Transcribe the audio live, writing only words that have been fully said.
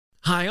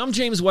Hi, I'm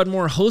James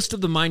Wedmore, host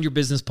of the Mind Your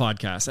Business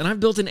podcast, and I've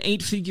built an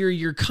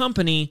 8-figure-a-year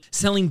company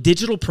selling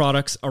digital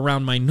products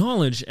around my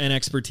knowledge and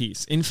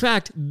expertise. In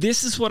fact,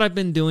 this is what I've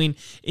been doing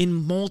in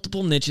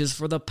multiple niches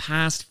for the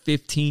past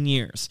 15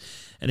 years.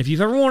 And if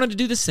you've ever wanted to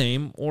do the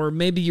same, or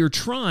maybe you're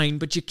trying,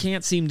 but you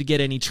can't seem to get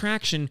any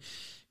traction,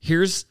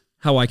 here's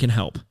how I can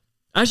help.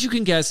 As you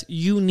can guess,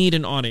 you need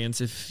an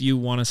audience if you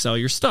want to sell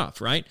your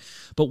stuff, right?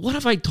 But what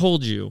if I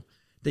told you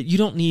that you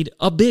don't need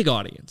a big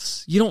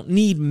audience? You don't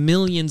need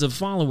millions of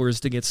followers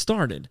to get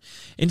started.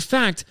 In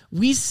fact,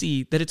 we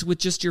see that it's with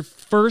just your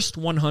first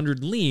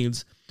 100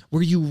 leads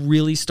where you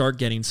really start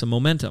getting some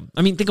momentum.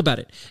 I mean, think about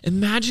it.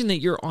 Imagine that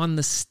you're on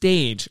the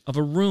stage of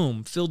a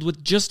room filled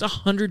with just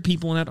 100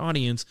 people in that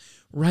audience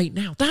right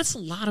now. That's a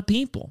lot of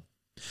people.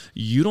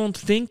 You don't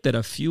think that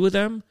a few of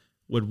them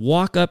would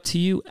walk up to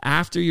you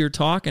after your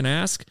talk and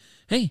ask,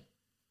 "Hey,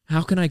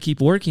 how can I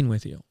keep working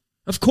with you?"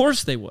 Of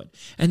course they would.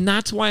 And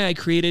that's why I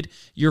created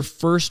Your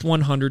First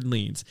 100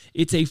 Leads.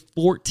 It's a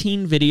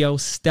 14-video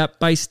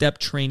step-by-step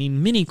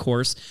training mini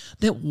course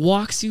that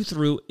walks you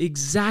through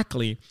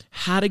exactly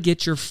how to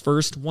get your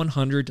first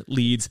 100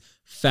 leads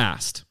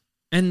fast.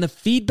 And the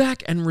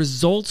feedback and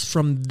results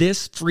from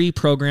this free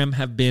program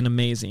have been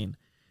amazing.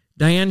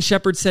 Diane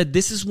Shepard said,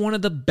 "This is one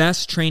of the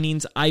best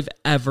trainings I've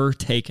ever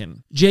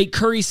taken." Jake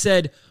Curry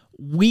said,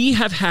 "We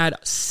have had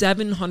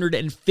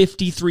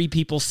 753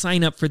 people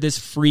sign up for this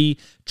free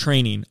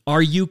training.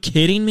 Are you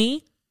kidding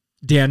me?"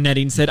 Dan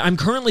Netting said, "I'm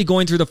currently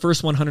going through the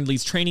first 100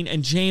 leads training,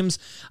 and James,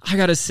 I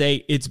gotta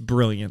say, it's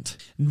brilliant.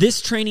 This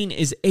training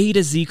is A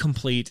to Z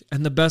complete,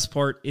 and the best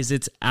part is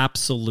it's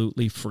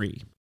absolutely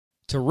free.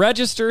 To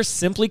register,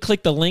 simply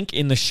click the link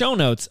in the show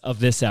notes of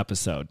this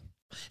episode."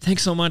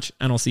 Thanks so much,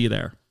 and I'll see you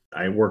there.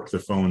 I worked the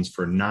phones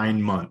for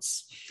 9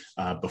 months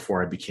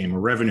before I became a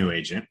revenue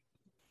agent.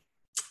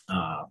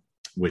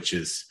 Which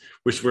is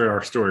where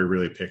our story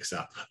really picks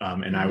up.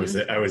 And I was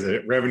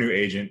a revenue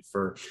agent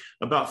for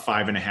about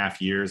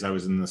 5.5 years. I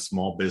was in the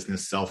small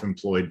business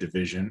self-employed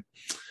division.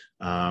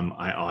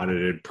 I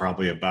audited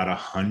probably about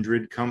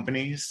 100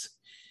 companies.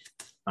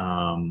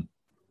 I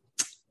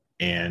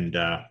learned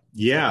a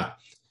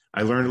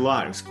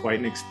lot. It was quite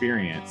an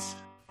experience.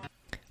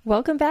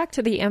 Welcome back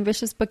to the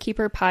Ambitious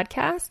Bookkeeper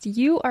podcast.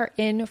 You are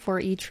in for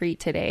a treat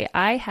today.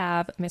 I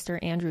have Mr.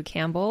 Andrew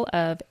Campbell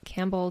of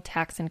Campbell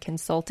Tax and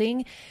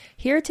Consulting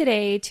here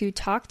today to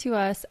talk to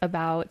us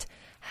about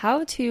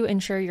how to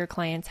ensure your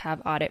clients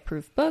have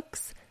audit-proof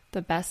books,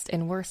 the best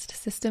and worst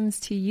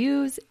systems to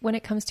use when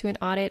it comes to an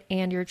audit,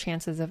 and your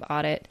chances of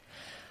audit.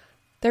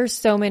 There's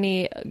so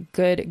many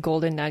good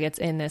golden nuggets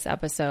in this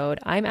episode.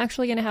 I'm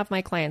actually going to have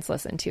my clients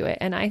listen to it,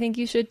 and I think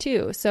you should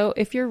too. So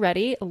if you're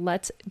ready,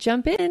 let's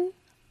jump in.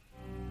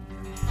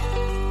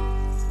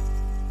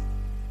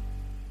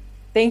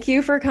 Thank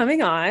you for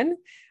coming on.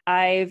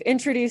 I've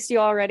introduced you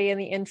already in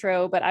the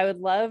intro, but I would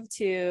love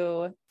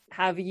to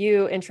have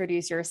you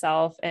introduce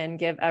yourself and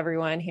give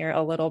everyone here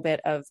a little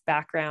bit of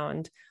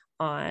background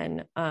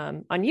on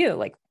you,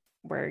 like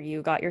where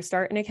you got your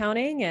start in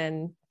accounting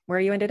and where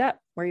you ended up,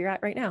 where you're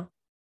at right now.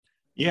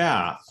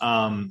 Yeah.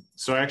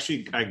 So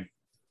actually, I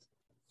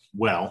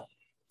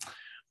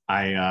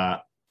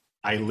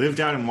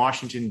lived out in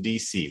Washington,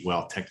 D.C.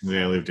 Well, technically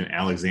I lived in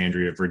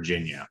Alexandria,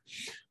 Virginia.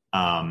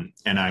 And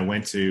I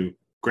went to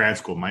grad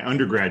school. My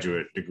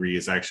undergraduate degree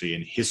is actually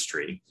in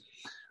history.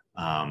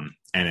 And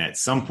at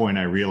some point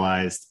I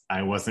realized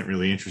I wasn't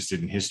really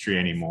interested in history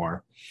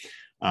anymore.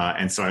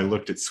 And so I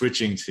looked at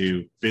switching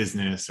to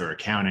business or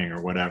accounting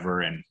or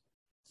whatever. And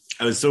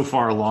I was so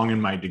far along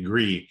in my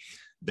degree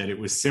that it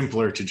was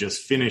simpler to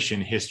just finish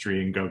in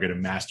history and go get a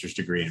master's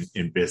degree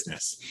in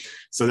business.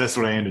 So that's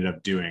what I ended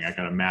up doing. I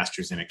got a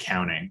master's in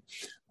accounting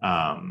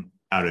out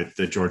at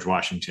the George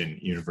Washington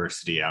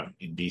University out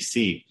in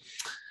DC.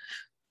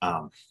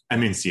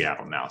 I'm in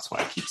Seattle now. That's why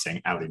I keep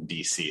saying out in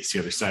DC. It's the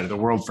other side of the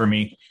world for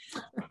me.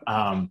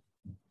 But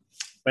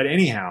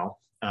anyhow,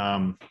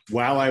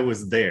 while I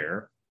was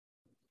there,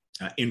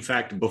 in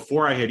fact,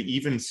 before I had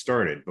even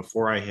started,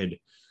 before I had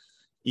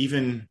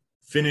even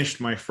finished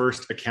my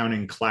first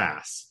accounting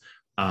class,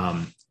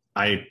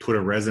 I put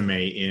a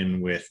resume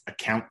in with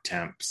account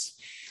temps.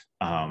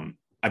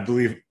 I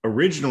believe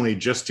originally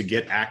just to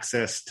get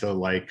access to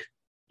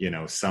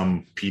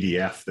some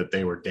PDF that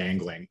they were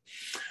dangling.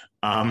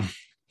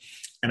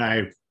 And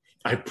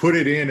I put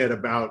it in at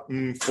about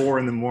 4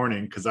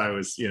 a.m. because I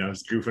was,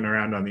 goofing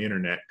around on the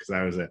internet because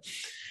I was a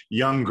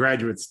young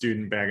graduate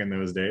student back in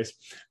those days.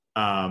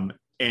 And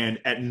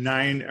at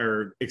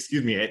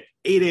 8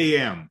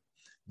 a.m.,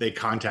 they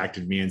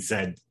contacted me and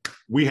said,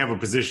 "We have a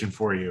position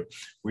for you.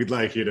 We'd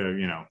like you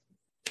to,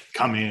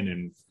 come in."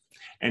 And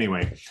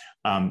anyway,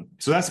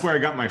 so that's where I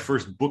got my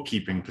first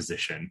bookkeeping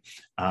position,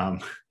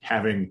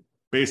 having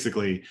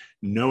basically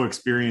no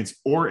experience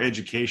or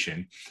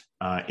education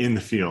in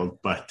the field,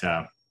 but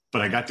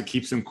I got to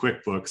keep some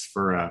QuickBooks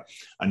for a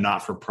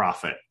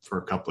not-for-profit for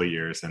a couple of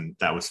years, and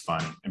that was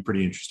fun and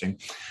pretty interesting.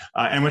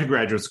 I went to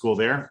graduate school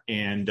there,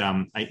 and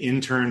I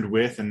interned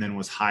with and then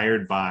was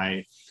hired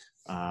by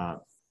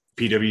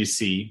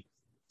PwC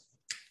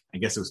I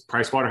guess it was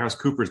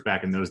PricewaterhouseCoopers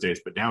back in those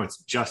days, but now it's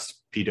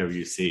just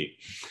PwC.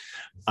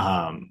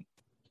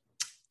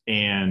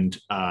 And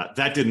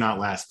that did not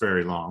last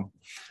very long.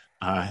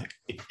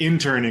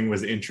 Interning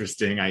was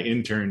interesting. I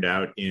interned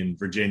out in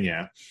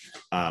Virginia,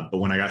 but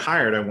when I got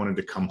hired, I wanted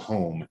to come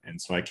home. And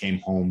so I came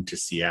home to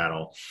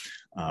Seattle,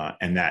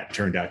 and that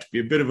turned out to be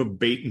a bit of a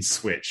bait and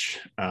switch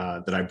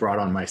that I brought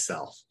on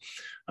myself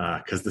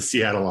because the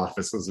Seattle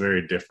office was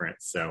very different.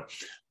 So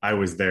I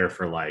was there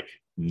for like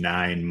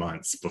 9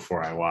 months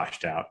before I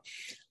washed out.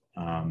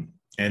 And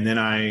then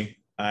I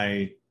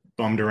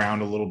bummed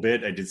around a little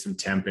bit. I did some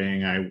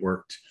temping. I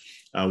worked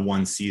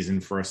one season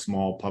for a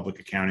small public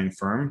accounting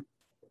firm.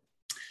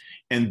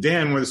 And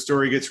then where the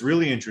story gets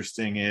really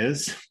interesting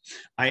is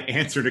I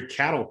answered a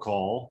cattle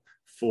call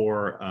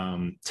for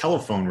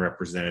telephone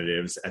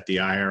representatives at the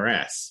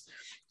IRS.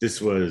 This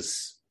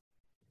was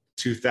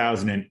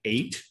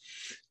 2008.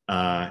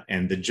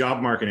 And the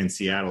job market in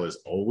Seattle is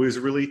always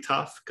really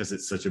tough because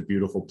it's such a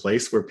beautiful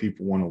place where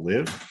people want to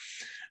live.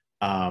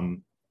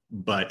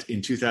 But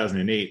in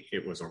 2008,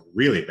 it was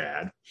really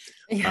bad.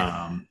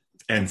 Yeah.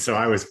 And so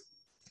I was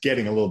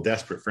getting a little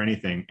desperate for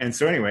anything. And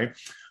so anyway,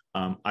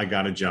 I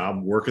got a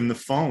job working the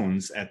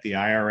phones at the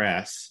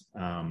IRS,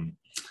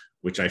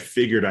 which I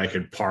figured I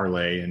could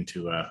parlay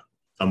into a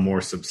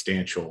more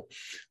substantial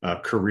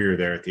career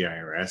there at the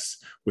IRS,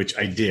 which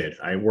I did.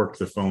 I worked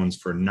the phones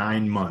for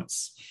 9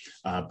 months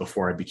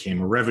before I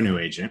became a revenue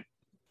agent,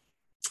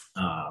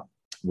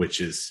 which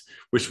is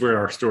where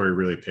our story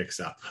really picks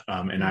up.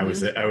 And I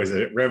was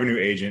a revenue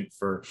agent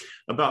for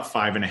about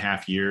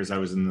 5.5 years. I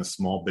was in the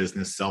small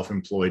business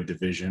self-employed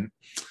division.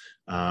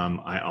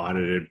 I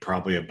audited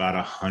probably about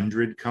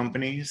 100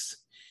 companies.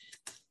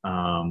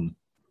 I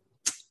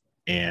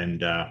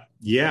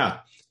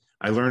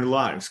learned a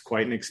lot. It was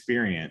quite an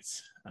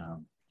experience.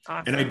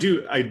 Awesome. And I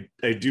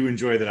do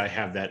enjoy that I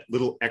have that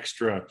little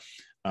extra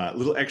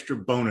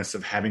bonus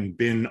of having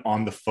been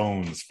on the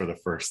phones for the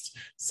first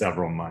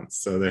several months.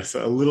 So there's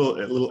a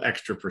little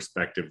extra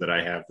perspective that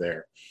I have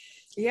there.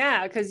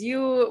 Yeah, because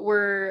you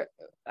were,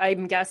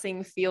 I'm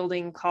guessing,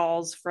 fielding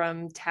calls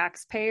from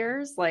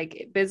taxpayers,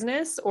 like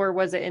business, or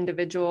was it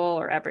individual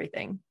or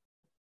everything?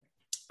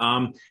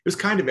 It was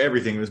kind of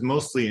everything. It was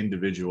mostly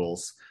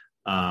individuals.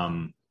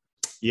 I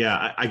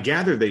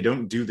gather they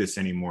don't do this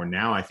anymore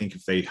now. I think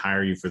if they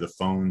hire you for the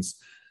phones,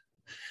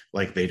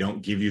 like they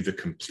don't give you the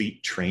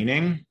complete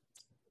training.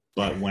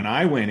 But when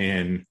I went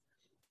in,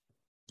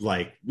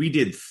 like we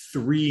did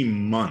 3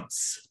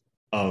 months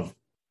of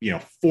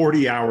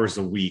 40 hours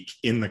a week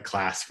in the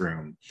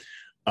classroom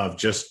of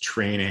just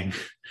training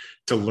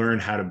to learn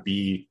how to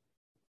be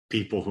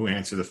people who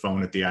answer the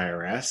phone at the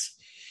IRS.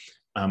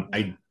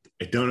 I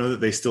don't know that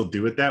they still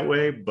do it that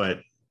way, but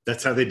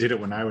that's how they did it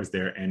when I was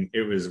there. And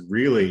it was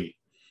really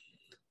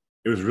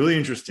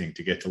interesting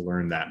to get to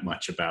learn that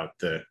much about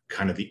the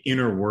kind of the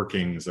inner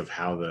workings of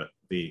how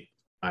the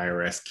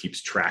IRS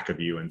keeps track of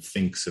you and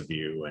thinks of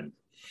you and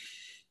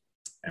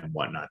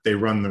whatnot. They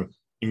run the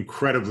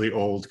incredibly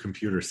old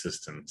computer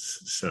systems.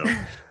 So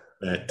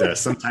that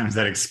sometimes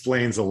that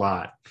explains a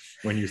lot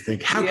when you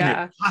think, how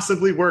can it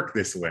possibly work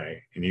this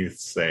way? And you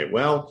say,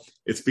 well,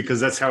 it's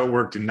because that's how it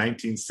worked in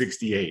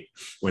 1968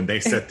 when they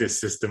set this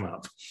system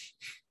up.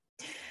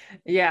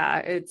 Yeah,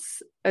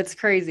 it's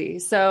crazy.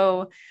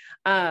 So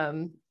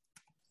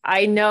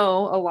I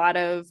know a lot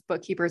of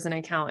bookkeepers and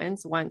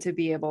accountants want to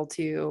be able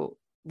to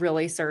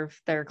really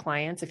serve their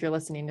clients. If you're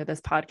listening to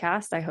this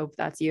podcast, I hope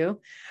that's you,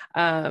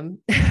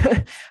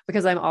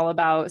 because I'm all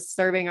about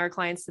serving our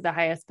clients to the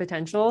highest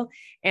potential.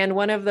 And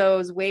one of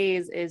those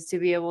ways is to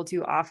be able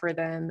to offer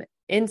them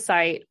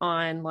insight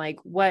on like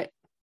what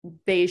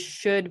they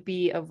should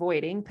be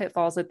avoiding,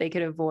 pitfalls that they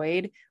could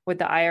avoid with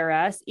the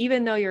IRS.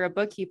 Even though you're a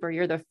bookkeeper,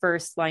 you're the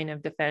first line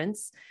of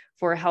defense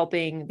for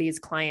helping these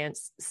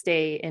clients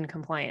stay in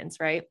compliance,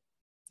 right?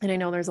 And I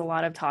know there's a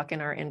lot of talk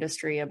in our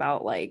industry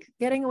about like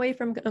getting away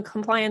from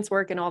compliance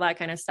work and all that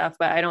kind of stuff,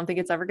 but I don't think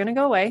it's ever going to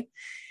go away.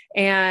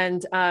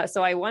 And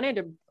so I wanted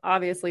to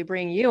obviously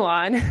bring you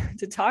on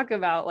to talk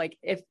about like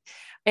if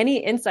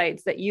any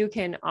insights that you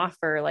can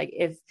offer, like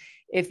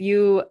if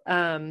you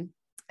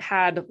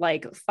had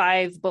like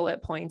 5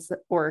 bullet points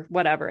or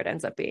whatever it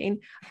ends up being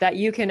that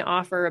you can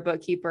offer a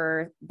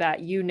bookkeeper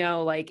that,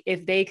 like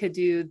if they could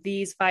do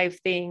these 5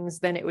 things,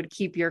 then it would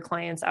keep your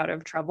clients out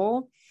of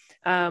trouble.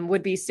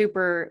 Would be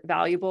super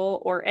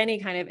valuable, or any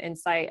kind of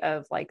insight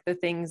of like the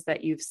things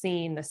that you've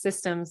seen, the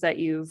systems that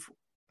you've,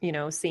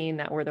 seen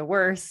that were the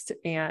worst,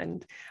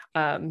 and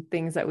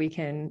things that we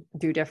can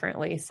do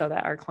differently so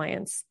that our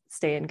clients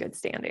stay in good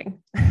standing.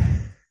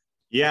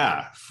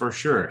 Yeah, for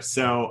sure.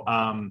 So,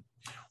 I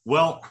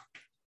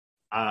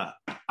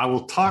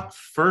will talk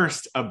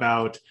first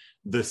about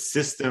the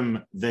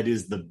system that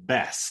is the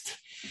best.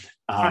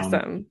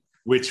 Awesome.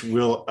 Which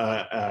will,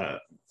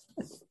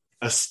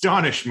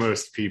 astonish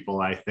most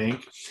people, I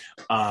think.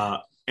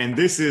 And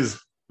this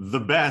is the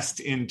best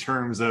in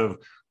terms of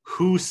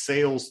who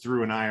sails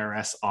through an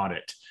IRS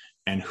audit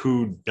and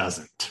who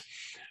doesn't.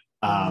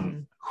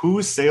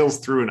 Who sails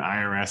through an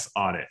IRS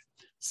audit?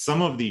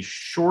 some of the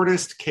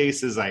shortest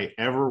cases I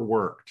ever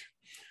worked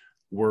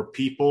were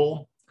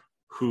people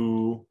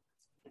who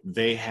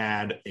they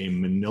had a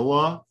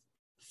manila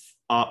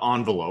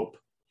envelope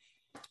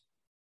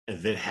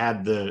that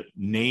had the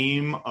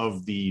name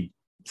of the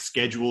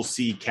Schedule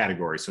C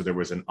category. So there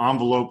was an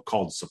envelope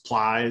called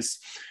supplies,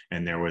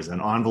 and there was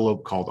an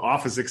envelope called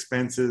office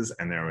expenses,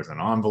 and there was an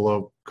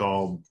envelope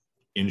called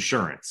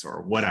insurance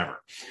or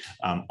whatever.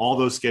 All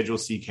those Schedule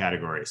C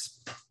categories.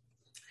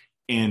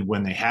 And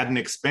when they had an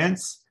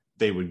expense,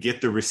 they would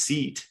get the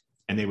receipt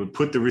and they would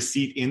put the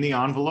receipt in the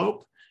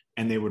envelope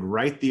and they would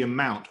write the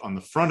amount on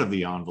the front of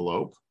the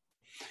envelope.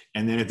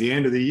 And then at the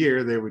end of the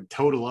year, they would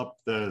total up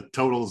the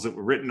totals that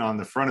were written on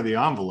the front of the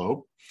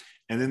envelope.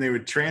 And then they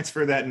would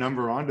transfer that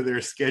number onto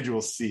their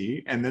Schedule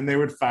C, and then they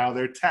would file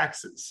their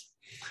taxes.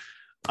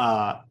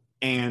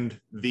 And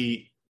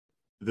the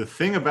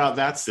thing about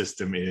that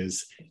system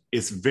is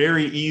it's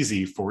very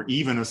easy for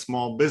even a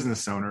small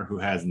business owner who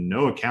has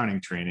no accounting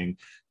training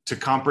to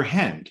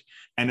comprehend.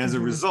 And as a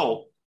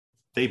result,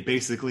 they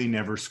basically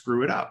never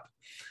screw it up.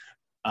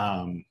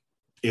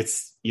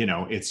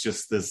 It's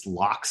just this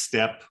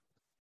lockstep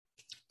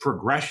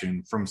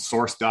progression from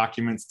source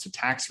documents to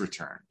tax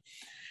return.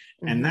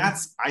 And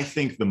that's, I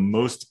think, the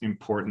most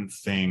important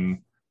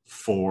thing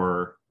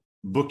for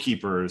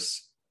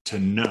bookkeepers to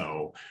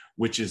know,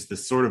 which is the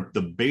sort of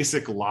the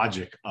basic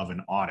logic of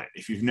an audit.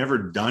 If you've never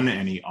done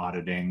any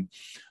auditing,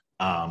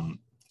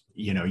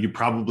 you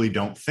probably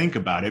don't think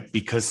about it,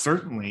 because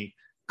certainly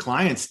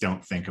clients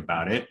don't think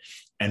about it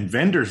and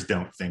vendors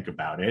don't think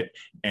about it.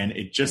 And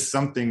it's just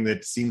something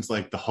that seems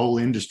like the whole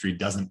industry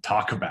doesn't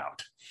talk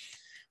about.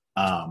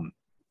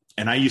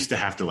 And I used to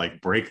have to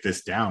break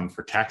this down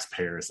for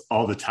taxpayers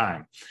all the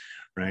time,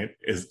 right?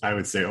 Is I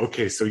would say,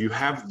 okay, so you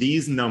have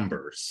these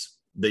numbers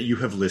that you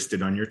have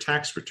listed on your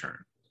tax return.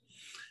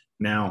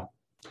 Now,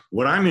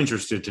 what I'm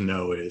interested to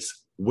know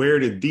is, where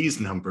did these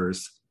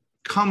numbers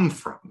come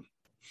from,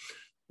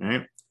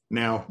 right?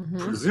 Now,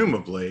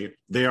 presumably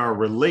they are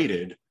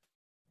related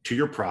to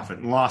your profit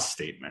and loss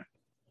statement.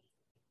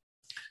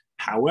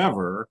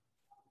 However,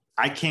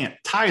 I can't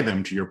tie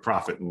them to your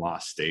profit and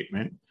loss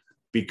statement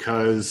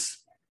because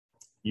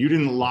you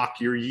didn't lock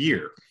your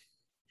year.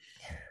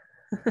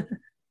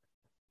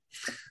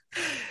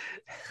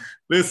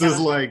 This is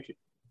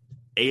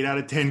 8 out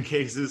of 10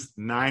 cases,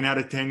 9 out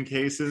of 10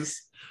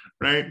 cases,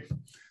 right?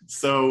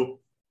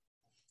 So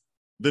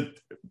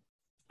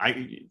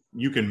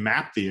you can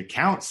map the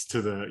accounts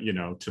to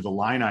the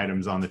line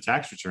items on the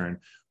tax return,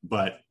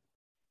 but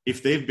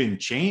if they've been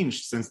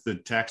changed since the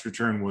tax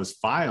return was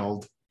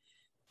filed,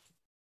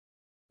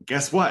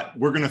 guess what?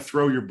 We're going to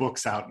throw your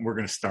books out and we're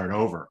going to start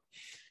over,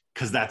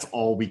 because that's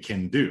all we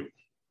can do,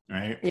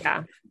 right?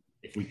 Yeah.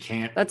 If we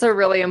can't. That's a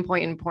really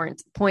important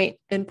point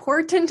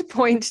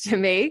to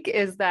make,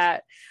 is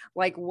that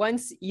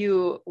once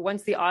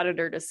the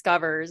auditor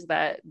discovers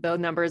that the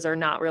numbers are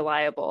not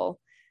reliable,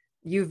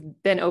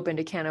 you've been opened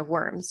a can of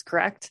worms,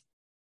 correct?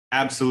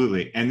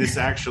 Absolutely. And this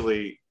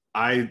actually,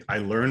 I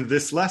learned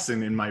this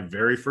lesson in my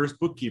very first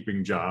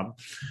bookkeeping job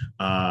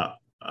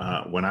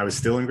when I was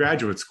still in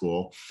graduate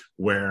school,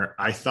 where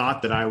I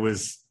thought that I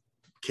was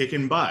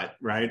kicking butt,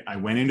 right? I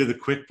went into the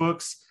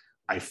QuickBooks.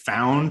 I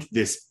found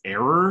this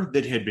error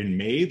that had been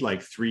made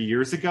 3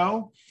 years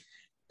ago.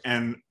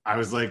 And I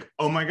was like,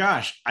 oh my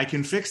gosh, I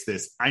can fix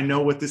this. I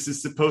know what this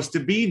is supposed to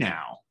be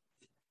now.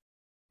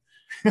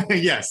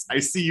 Yes, I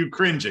see you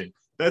cringing.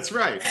 That's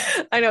right.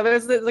 I know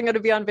this isn't going to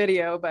be on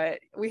video, but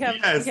we have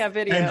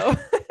video.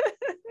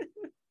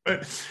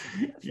 But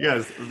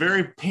yes,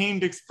 very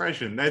pained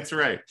expression. That's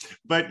right.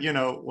 But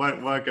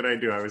what could I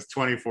do? I was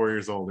 24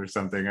 years old or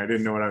something. I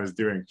didn't know what I was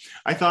doing.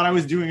 I thought I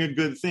was doing a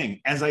good thing,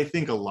 as I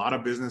think a lot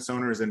of business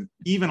owners and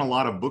even a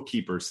lot of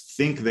bookkeepers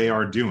think they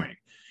are doing,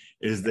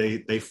 is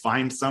they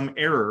find some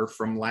error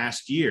from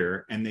last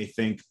year and they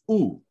think,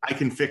 ooh, I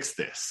can fix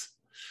this.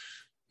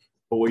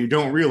 But what you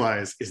don't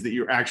realize is that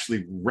you're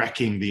actually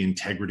wrecking the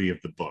integrity of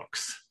the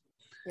books.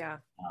 Yeah.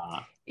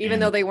 Even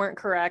though they weren't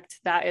correct,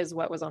 that is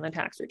what was on the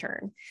tax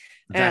return.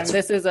 And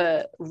this is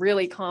a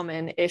really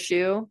common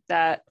issue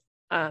that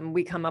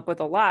we come up with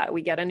a lot.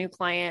 We get a new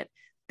client,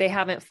 they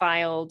haven't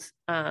filed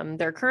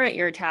their current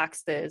year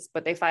taxes,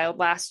 but they filed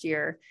last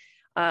year,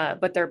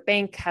 but their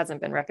bank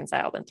hasn't been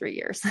reconciled in 3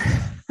 years.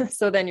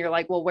 So then you're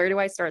like, well, where do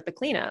I start the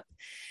cleanup?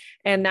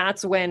 And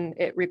that's when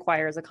it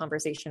requires a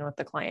conversation with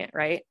the client,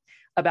 right?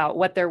 About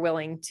what they're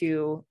willing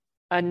to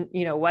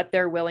what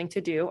they're willing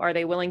to do. Are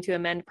they willing to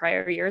amend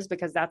prior years?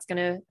 Because that's going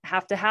to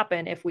have to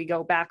happen if we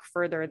go back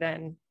further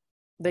than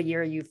the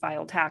year you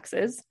filed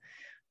taxes.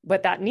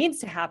 But that needs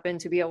to happen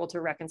to be able to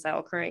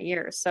reconcile current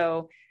years.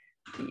 So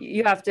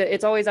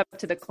it's always up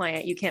to the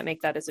client. You can't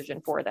make that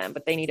decision for them,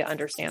 but they need to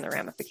understand the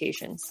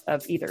ramifications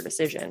of either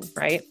decision,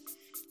 right?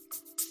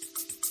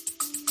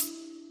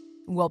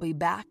 We'll be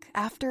back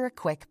after a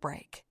quick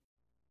break.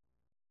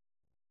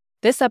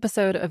 This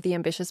episode of the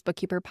Ambitious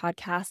Bookkeeper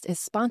podcast is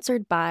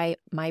sponsored by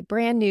my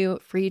brand new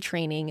free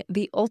training,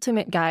 The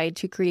Ultimate Guide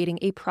to Creating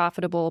a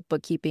Profitable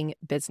Bookkeeping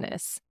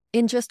Business.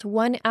 In just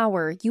 1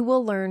 hour, you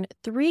will learn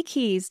 3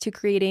 keys to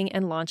creating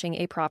and launching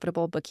a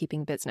profitable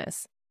bookkeeping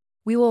business.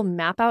 We will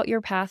map out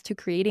your path to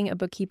creating a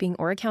bookkeeping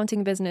or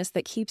accounting business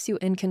that keeps you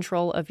in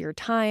control of your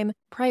time,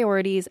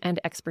 priorities, and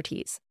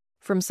expertise.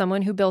 From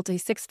someone who built a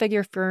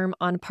 6-figure firm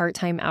on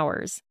part-time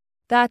hours.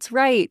 That's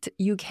right.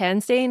 You can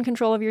stay in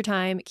control of your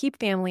time, keep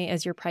family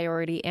as your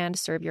priority, and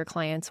serve your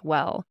clients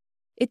well.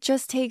 It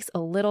just takes a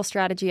little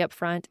strategy up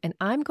front, and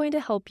I'm going to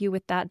help you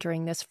with that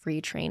during this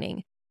free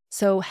training.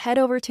 So head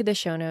over to the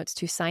show notes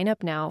to sign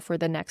up now for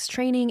the next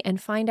training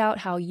and find out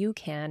how you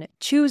can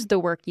choose the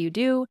work you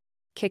do,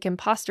 kick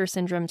imposter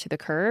syndrome to the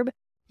curb,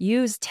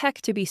 use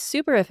tech to be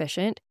super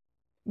efficient,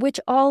 which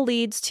all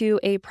leads to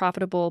a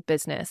profitable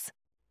business.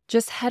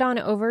 Just head on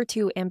over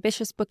to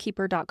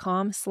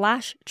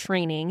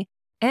ambitiousbookkeeper.com/training,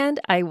 and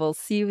I will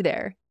see you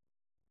there.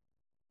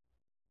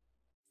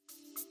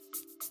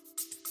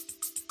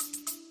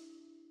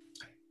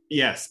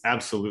 Yes,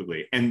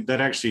 absolutely. And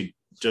that actually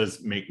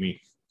does make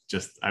me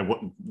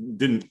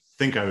didn't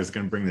think I was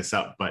going to bring this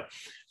up, but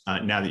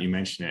now that you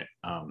mention it,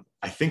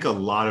 I think a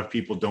lot of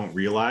people don't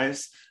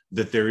realize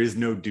that there is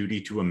no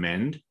duty to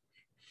amend.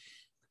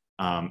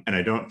 And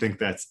I don't think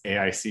that's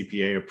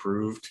AICPA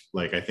approved.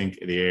 Like, I think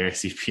the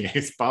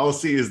AICPA's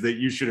policy is that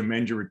you should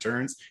amend your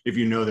returns if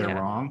you know they're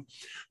wrong.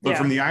 But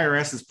from the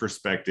IRS's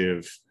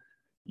perspective,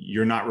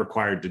 you're not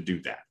required to do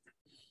that,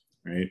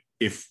 right?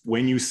 If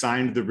when you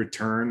signed the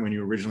return, when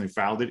you originally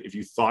filed it, if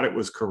you thought it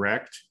was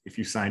correct, if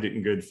you signed it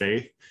in good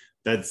faith,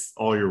 that's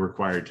all you're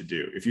required to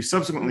do. If you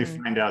subsequently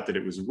find out that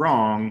it was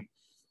wrong,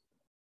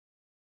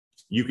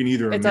 you can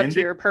either amend it. It's up to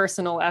your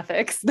personal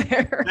ethics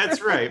there.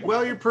 That's right.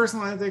 Well, your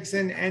personal ethics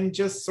and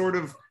just sort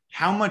of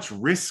how much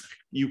risk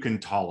you can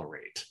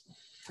tolerate.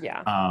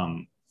 Yeah.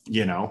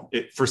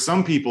 For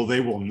some people,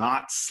 they will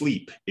not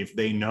sleep if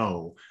they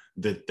know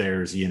that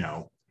there's,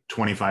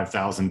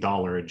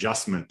 $25,000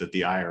 adjustment that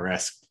the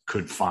IRS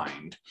could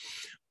find,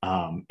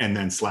 and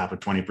then slap a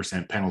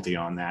 20% penalty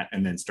on that,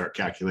 and then start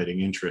calculating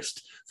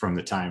interest from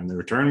the time the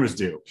return was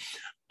due.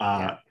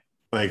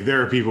 Like,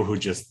 there are people who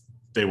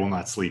they will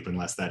not sleep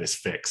unless that is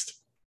fixed.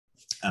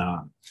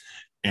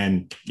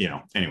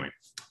 Anyway,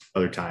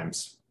 other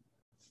times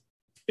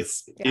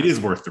it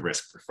is worth the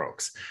risk for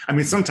folks. I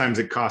mean, sometimes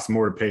it costs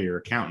more to pay your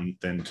accountant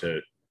than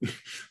to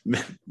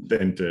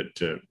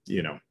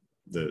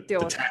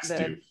the tax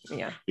due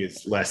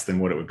is less than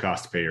what it would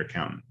cost to pay your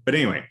accountant. But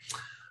anyway,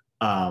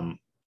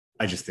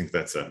 I just think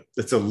that's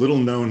a little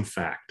known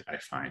fact. I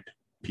find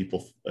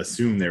people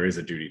assume there is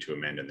a duty to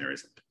amend and there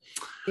isn't.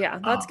 Yeah,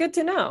 that's good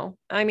to know.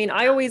 I mean,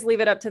 I always leave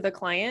it up to the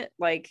client.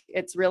 Like,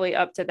 it's really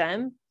up to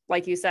them.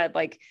 Like you said,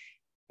 like,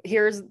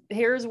 here's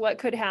what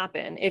could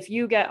happen if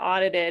you get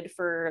audited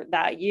for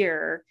that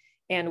year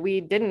and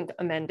we didn't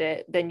amend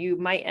it, then you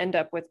might end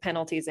up with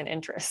penalties and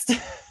interest.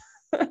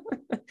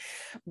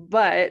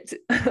 But,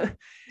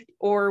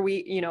 or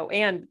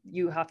and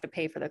you have to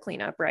pay for the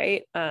cleanup,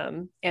 right?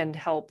 And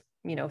help,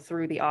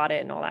 through the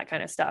audit and all that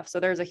kind of stuff. So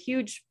there's a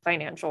huge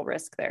financial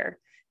risk there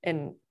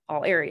in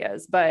all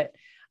areas, but,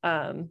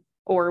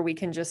 or we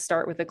can just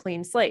start with a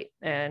clean slate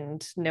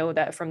and know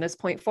that from this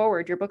point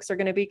forward, your books are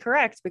going to be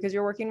correct because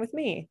you're working with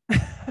me.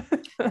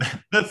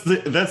 That's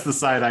the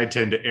side I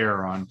tend to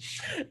err on.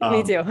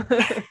 Me too.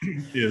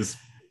 Is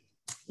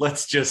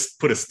let's just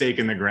put a stake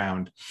in the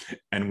ground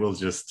and we'll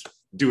just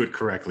do it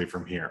correctly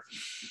from here.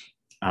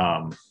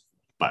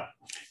 But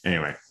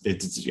anyway,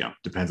 it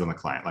depends on the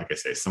client. Like I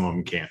say, some of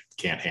them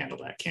can't handle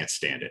that, can't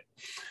stand it.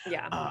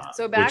 Yeah.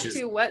 So back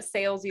to what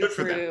sails you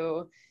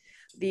through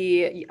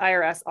the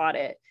IRS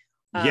audit.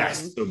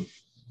 Yes. So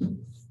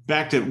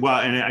back to,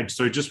 I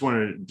just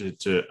wanted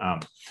to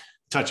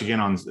touch again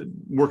on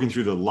working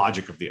through the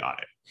logic of the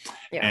audit.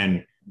 Yeah.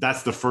 And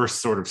that's the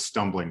first sort of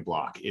stumbling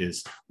block,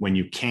 is when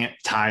you can't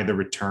tie the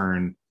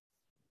return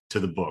to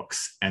the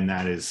books. And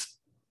that is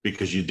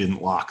because you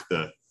didn't lock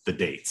the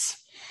dates.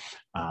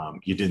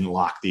 You didn't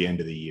lock the end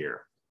of the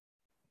year.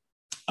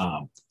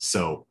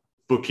 So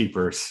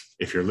bookkeepers,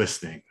 if you're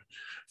listening,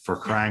 for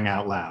crying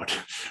out loud,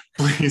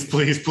 please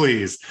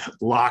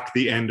lock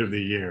the end of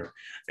the year.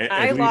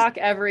 I lock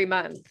every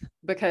month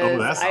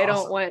because I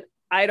don't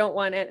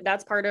want it.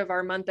 That's part of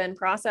our month-end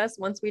process.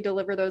 Once we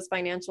deliver those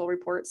financial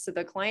reports to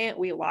the client,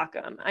 we lock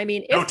them. I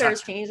mean, if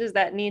there's changes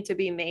that need to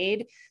be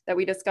made that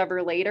we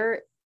discover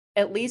later,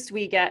 at least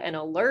we get an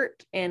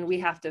alert and we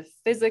have to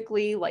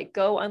physically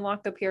go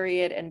unlock the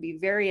period and be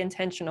very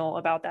intentional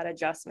about that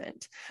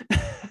adjustment.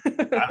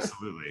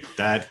 Absolutely.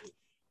 That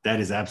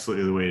is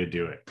absolutely the way to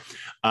do it.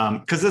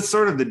 Because that's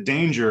sort of the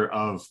danger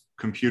of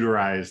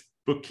computerized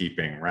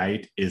bookkeeping,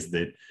 right? Is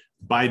that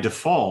by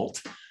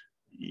default,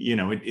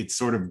 it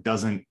sort of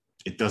doesn't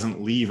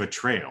leave a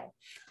trail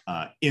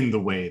in the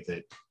way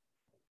that,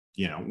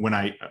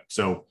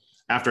 so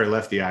after I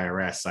left the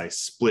IRS, I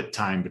split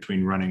time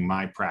between running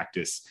my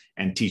practice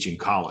and teaching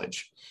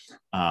college.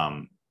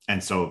 And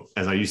so,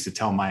 as I used to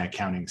tell my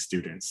accounting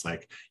students,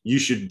 you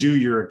should do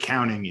your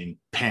accounting in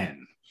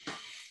pen.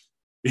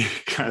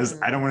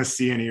 because I don't want to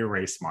see any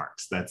erase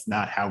marks. That's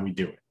not how we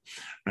do it,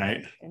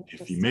 right?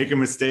 If you make a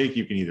mistake,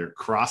 you can either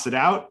cross it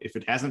out if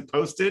it hasn't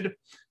posted,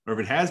 or if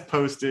it has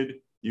posted,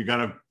 you got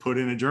to put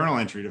in a journal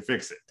entry to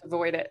fix it.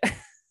 Avoid it.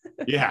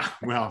 Yeah,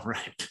 well,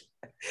 right.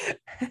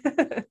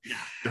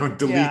 Don't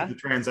delete the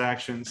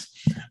transactions.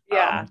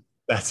 Yeah.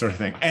 That sort of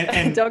thing.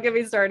 And don't get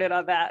me started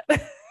on that.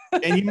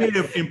 And you made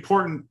an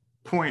important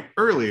point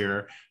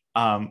earlier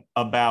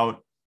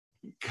about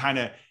kind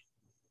of,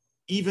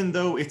 even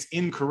though it's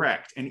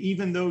incorrect, and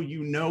even though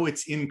you know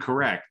it's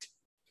incorrect,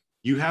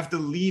 you have to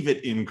leave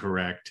it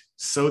incorrect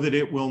so that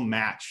it will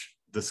match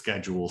the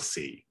Schedule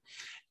C.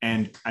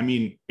 And I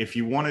mean, if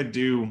you want to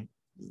do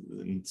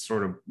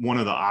sort of one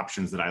of the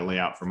options that I lay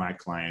out for my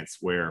clients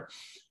where,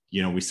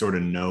 you know, we sort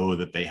of know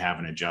that they have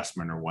an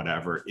adjustment or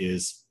whatever,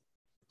 is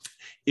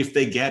if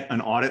they get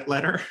an audit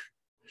letter,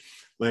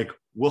 like,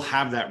 we'll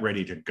have that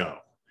ready to go.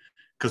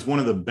 Because one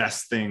of the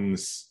best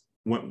things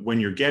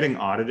when you're getting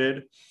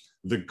audited,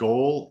 the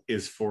goal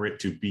is for it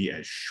to be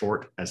as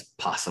short as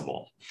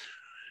possible.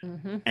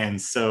 Mm-hmm. And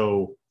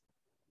so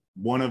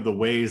one of the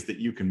ways that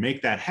you can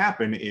make that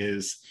happen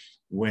is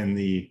when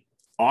the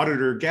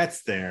auditor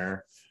gets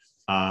there,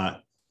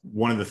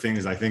 one of the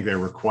things I think they're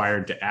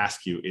required to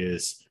ask you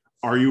is,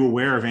 are you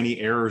aware of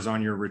any errors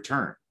on your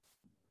return?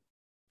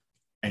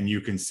 And you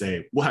can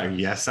say, well,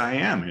 yes, I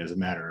am. And as a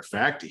matter of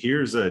fact,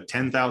 here's a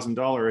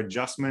 $10,000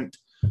 adjustment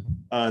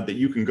that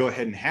you can go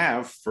ahead and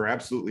have for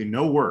absolutely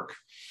no work.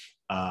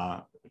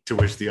 To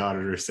which the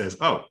auditor says,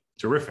 oh,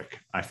 terrific.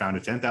 I found a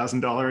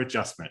 $10,000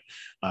 adjustment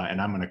and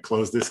I'm going to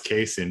close this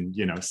case in,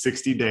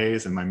 60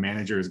 days and my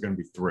manager is going to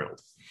be thrilled.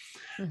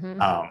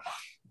 Mm-hmm.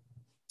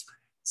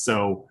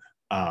 So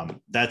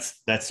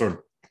that's sort of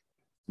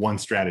one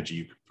strategy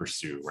you could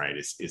pursue, right?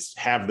 Is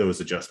have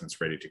those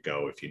adjustments ready to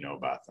go. If you know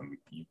about them,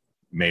 you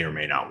may or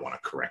may not want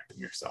to correct them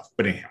yourself.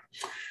 But anyhow,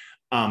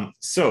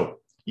 so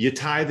you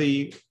tie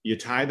the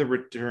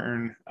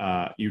return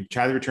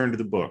to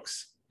the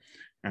books,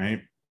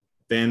 right?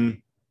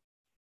 Then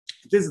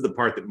this is the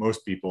part that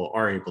most people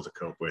are able to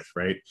cope with,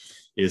 right?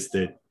 Is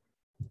that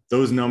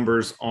those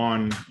numbers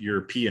on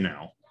your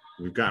P&L,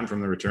 we've gotten from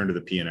the return to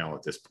the P&L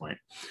at this point.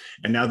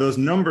 And now those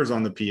numbers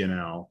on the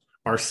P&L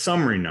are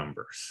summary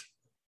numbers,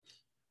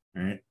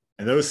 right?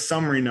 And those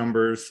summary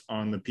numbers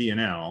on the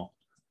P&L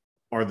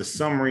are the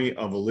summary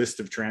of a list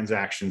of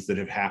transactions that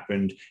have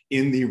happened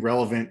in the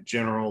relevant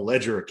general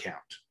ledger account.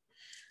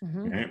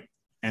 Mm-hmm. Right?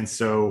 And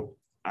so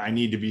I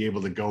need to be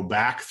able to go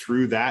back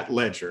through that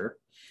ledger,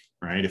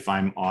 right? If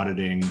I'm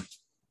auditing,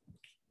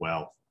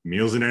 well,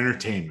 meals and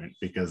entertainment,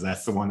 because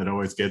that's the one that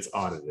always gets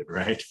audited,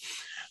 right?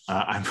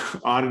 I'm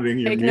auditing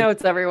your— Take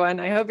notes, everyone.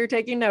 I hope you're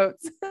taking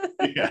notes.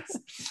 Yes.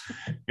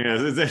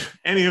 Is there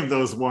any of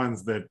those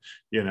ones that,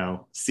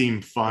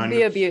 seem fun?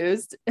 Be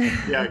abused.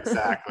 Yeah,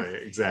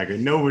 exactly.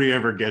 Nobody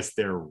ever gets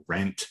their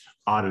rent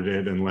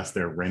audited unless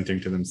they're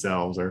renting to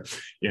themselves or,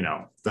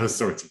 those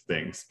sorts of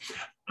things.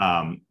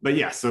 But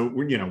yeah, so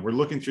we're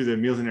looking through the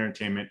meals and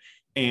entertainment,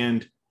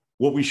 and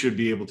what we should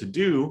be able to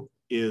do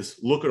is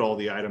look at all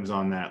the items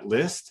on that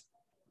list,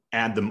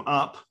 add them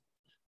up,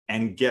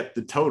 and get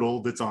the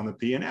total that's on the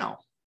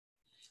P&L.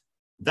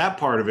 That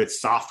part of it,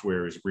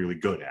 software is really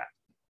good at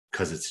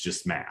because it's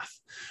just math.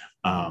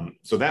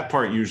 So that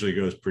part usually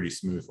goes pretty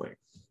smoothly.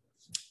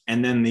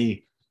 And then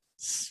the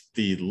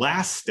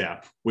last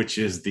step, which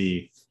is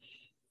the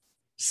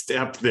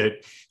step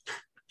that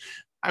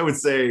I would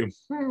say,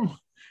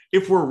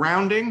 if we're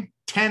rounding,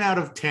 10 out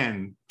of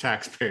 10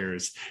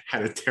 taxpayers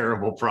had a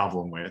terrible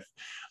problem with,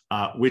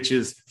 which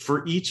is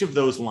for each of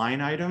those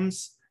line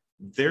items,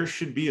 there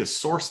should be a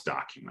source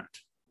document.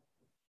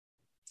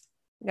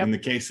 Yep. In the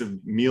case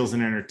of meals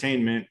and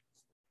entertainment,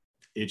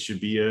 it should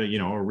be a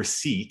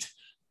receipt.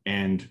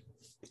 And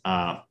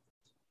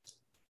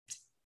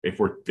if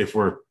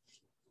we're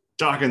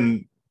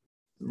talking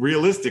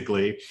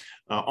realistically,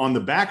 on the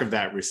back of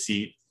that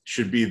receipt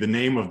should be the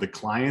name of the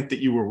client that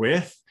you were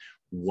with,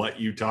 what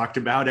you talked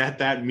about at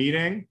that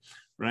meeting,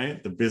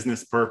 right? The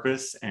business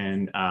purpose.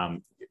 And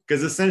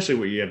because essentially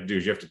what you have to do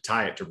is you have to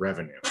tie it to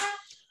revenue.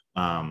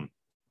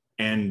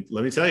 And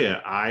let me tell you,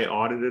 I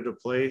audited a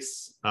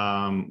place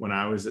when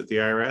I was at the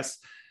IRS.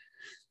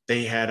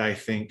 They had, I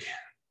think,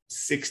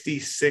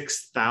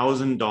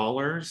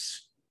 $66,000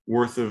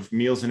 worth of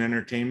meals and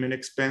entertainment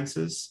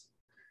expenses.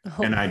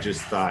 Oh. And I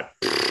just thought,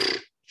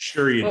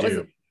 sure you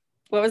do.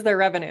 What was their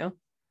revenue?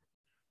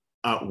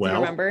 Well, do you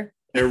remember?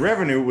 Their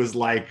revenue was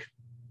like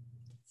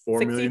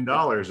 $4 million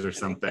or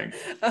something.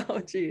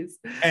 Oh, geez.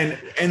 And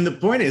the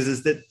point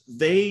is that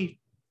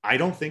I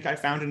don't think I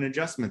found an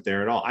adjustment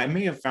there at all. I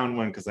may have found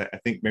one because I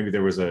think maybe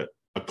there was a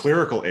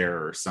clerical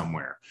error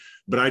somewhere,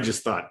 but I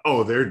just thought,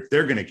 oh, they're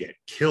going to get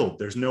killed.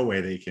 There's no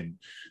way they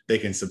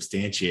can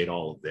substantiate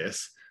all of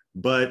this,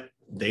 but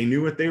they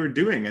knew what they were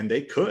doing and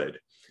they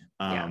could.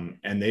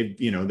 And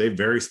they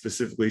very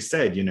specifically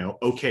said,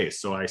 okay,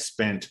 so I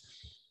spent,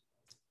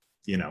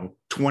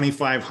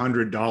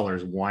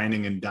 $2,500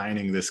 wining and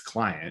dining this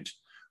client,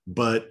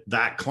 but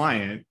that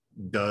client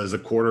does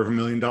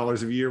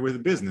 $250,000 a year with a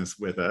business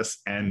with us.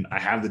 And I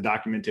have the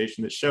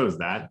documentation that shows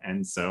that.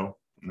 And so,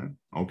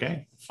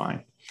 okay,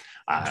 fine.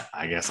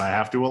 I guess I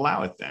have to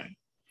allow it then.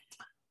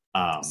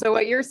 So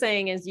what you're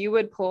saying is you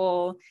would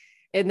pull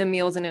in the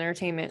meals and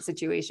entertainment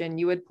situation,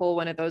 you would pull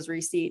one of those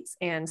receipts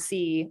and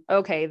see,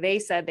 okay, they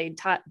said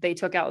they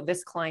took out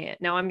this client.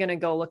 Now I'm going to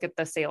go look at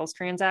the sales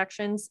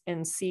transactions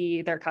and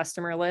see their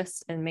customer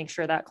list and make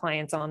sure that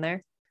client's on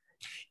there.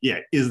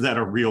 Yeah. Is that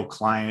a real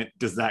client?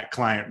 Does that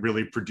client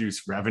really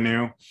produce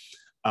revenue?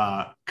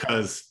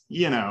 Because,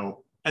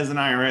 as an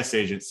IRS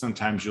agent,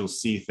 sometimes you'll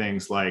see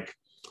things like,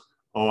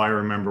 oh, I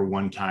remember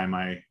one time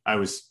I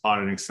was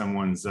auditing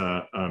someone's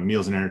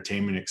meals and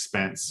entertainment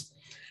expense.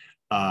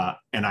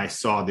 And I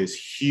saw this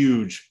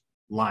huge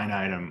line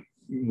item,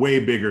 way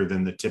bigger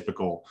than the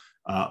typical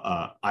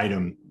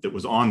item that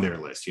was on their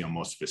list.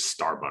 Most of it's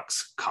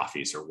Starbucks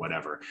coffees or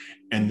whatever.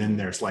 And then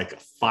there's like a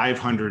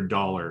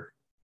 $500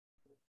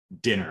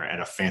 dinner at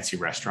a fancy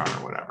restaurant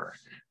or whatever.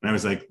 And I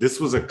was like, this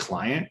was a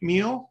client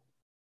meal?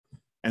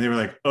 And they were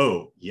like,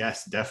 oh,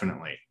 yes,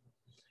 definitely.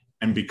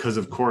 And because,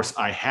 of course,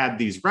 I had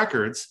these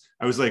records,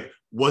 I was like,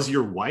 was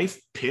your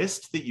wife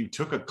pissed that you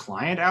took a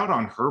client out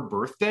on her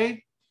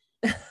birthday?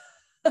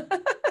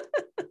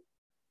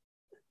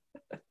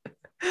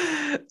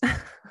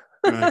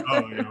 Like,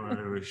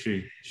 oh,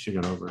 she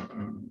got over it.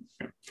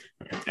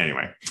 Okay.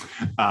 Anyway,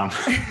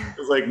 it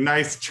was like,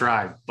 nice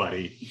try,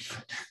 buddy.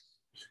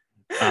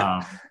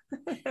 Oh,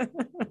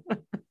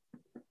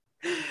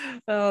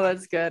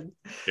 that's good.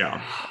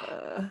 Yeah.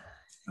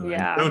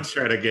 Yeah. Don't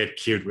try to get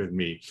cute with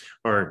me.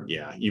 Or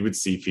you would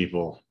see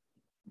people.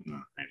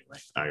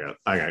 Anyway,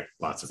 I got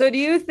lots of. So do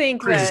you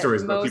think crazy that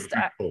stories about most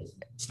people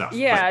stuff?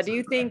 Yeah. But, do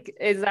you think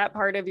is that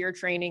part of your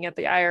training at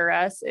the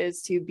IRS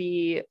is to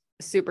be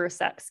super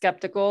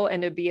skeptical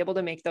and to be able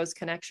to make those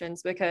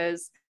connections,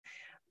 because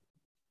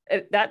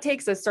that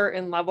takes a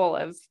certain level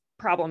of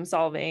problem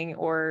solving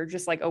or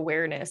just like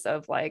awareness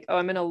of like, oh,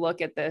 I'm going to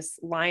look at this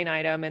line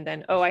item and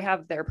then, oh, I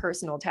have their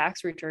personal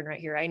tax return right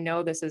here. I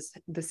know this is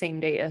the same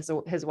day as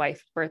his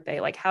wife's birthday.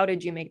 Like, how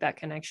did you make that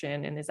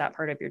connection? And is that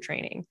part of your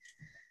training?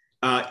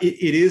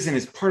 It is, and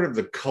it's part of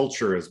the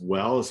culture as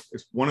well.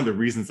 It's one of the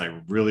reasons I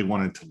really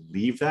wanted to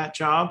leave that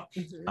job.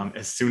 Mm-hmm.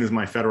 As soon as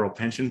my federal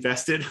pension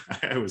vested,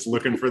 I was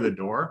looking for the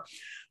door,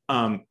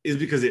 is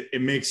because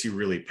it makes you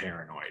really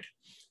paranoid.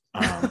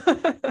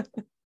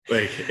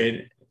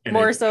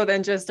 More so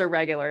than just a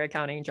regular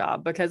accounting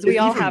job, because we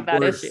all have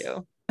that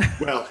issue.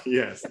 Well,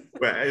 yes.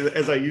 But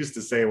as I used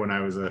to say when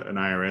I was an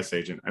IRS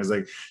agent, I was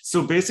like,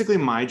 so basically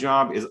my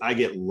job is I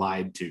get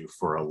lied to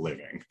for a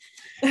living.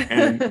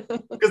 And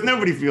because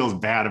nobody feels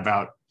bad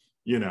about,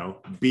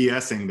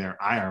 BSing their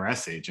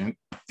IRS agent.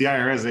 The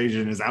IRS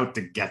agent is out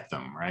to get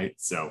them, right?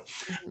 So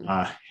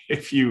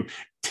if you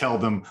tell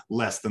them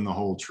less than the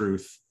whole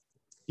truth,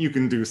 you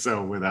can do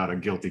so without a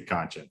guilty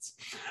conscience.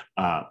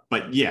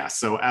 But yeah,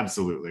 so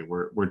absolutely,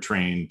 we're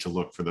trained to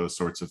look for those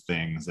sorts of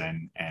things,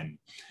 and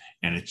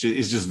it's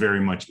just very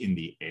much in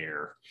the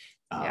air.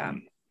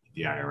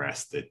 The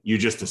IRS, that you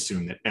just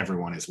assume that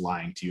everyone is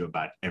lying to you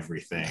about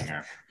everything.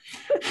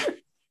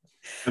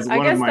 I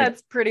guess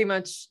that's pretty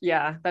much,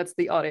 that's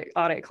the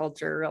audit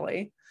culture,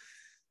 really.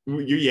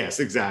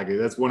 Yes, exactly.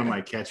 That's one of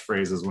my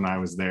catchphrases when I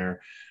was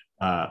there,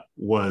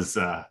 was,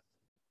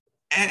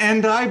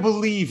 and I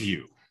believe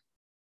you.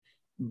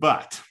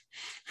 But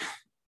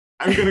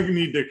I'm going to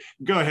need to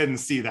go ahead and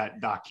see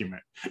that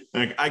document.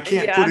 Like, I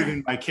can't put it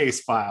in my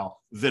case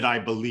file that I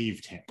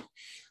believed him,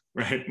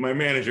 right? My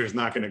manager is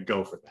not going to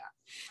go for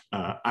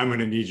that. I'm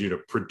going to need you to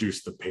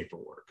produce the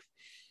paperwork.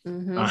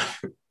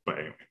 Mm-hmm. But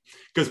anyway,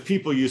 because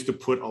people used to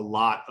put a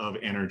lot of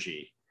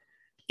energy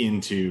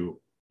into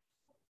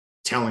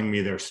telling me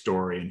their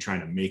story and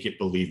trying to make it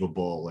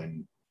believable.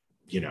 And,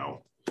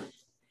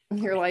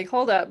 you're like,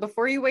 hold up,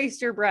 before you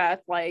waste your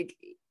breath, like,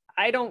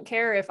 I don't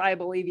care if I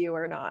believe you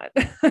or not.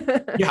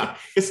 Yeah,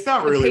 it's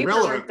not really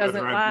relevant.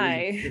 Doesn't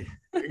lie.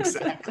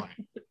 Exactly.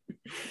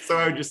 So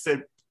I just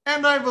said,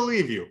 and I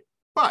believe you,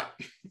 but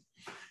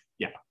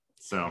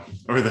so,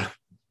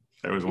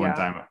 there was one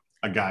time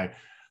a guy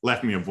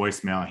left me a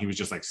voicemail. He was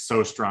just like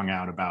so strung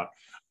out about,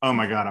 oh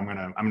my God, I'm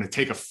going to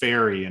take a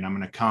ferry and I'm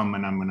going to come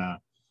and I'm going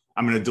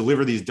to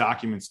deliver these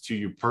documents to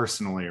you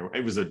personally. Or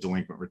it was a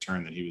delinquent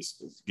return that he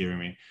was giving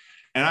me.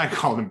 And I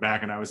called him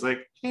back and I was like,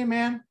 hey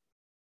man,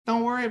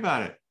 don't worry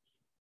about it.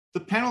 The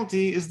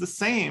penalty is the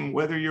same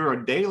whether you're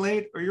a day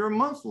late or you're a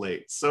month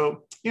late.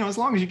 So, as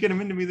long as you get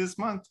them into me this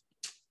month,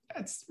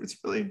 it's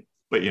really,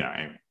 but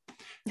anyway,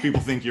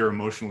 people think you're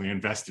emotionally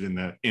invested in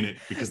it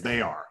because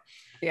they are.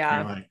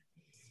 Yeah. You're like,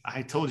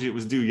 I told you it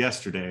was due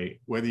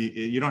yesterday. Whether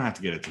you don't have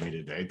to get it to me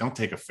today. Don't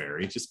take a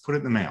ferry. Just put it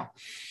in the mail.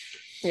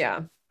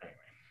 Yeah.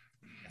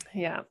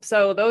 Yeah.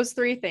 So those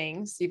three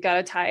things, you've got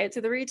to tie it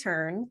to the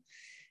return.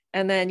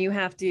 And then you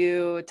have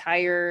to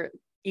tie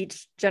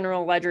each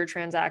general ledger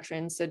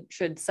transaction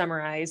should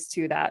summarize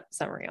to that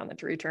summary on the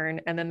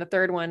return. And then the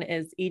third one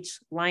is each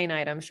line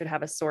item should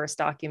have a source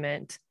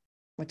document,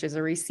 which is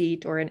a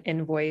receipt or an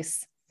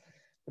invoice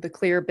with a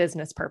clear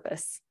business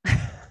purpose.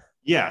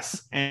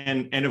 Yes.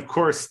 And of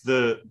course,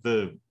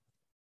 the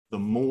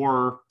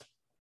more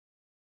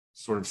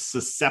sort of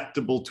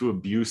susceptible to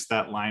abuse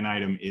that line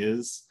item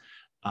is,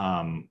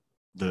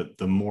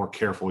 the more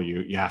careful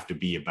you have to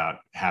be about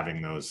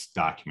having those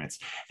documents.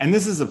 And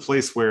this is a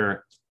place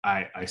where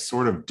I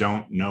sort of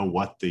don't know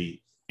what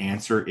the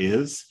answer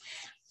is,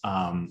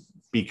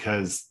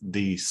 because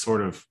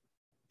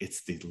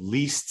it's the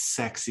least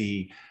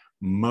sexy,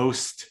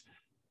 most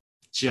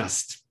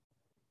just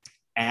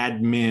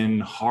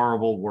admin,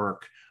 horrible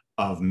work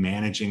of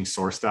managing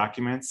source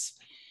documents,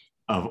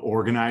 of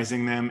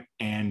organizing them.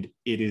 And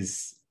it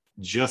is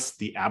just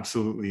the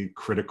absolutely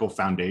critical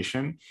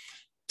foundation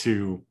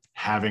to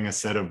having a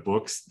set of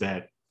books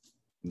that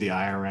the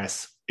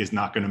IRS is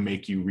not going to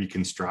make you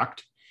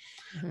reconstruct.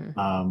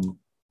 Mm-hmm.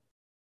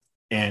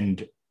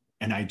 And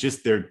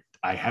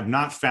I have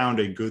not found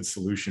a good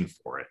solution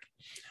for it,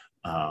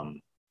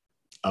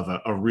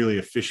 of a really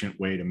efficient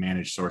way to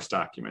manage source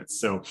documents.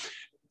 So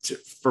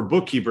for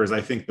bookkeepers,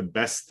 I think the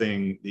best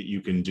thing that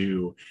you can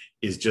do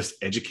is just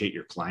educate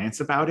your clients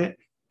about it.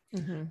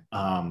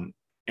 Mm-hmm.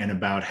 And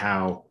about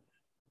how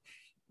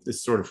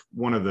this sort of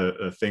one of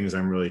the things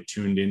I'm really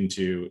tuned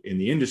into in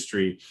the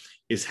industry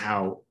is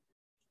how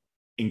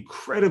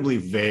incredibly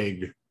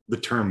vague the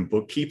term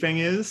bookkeeping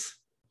is.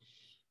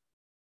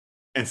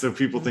 And so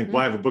people mm-hmm. think,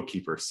 well, I have a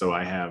bookkeeper, so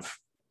I have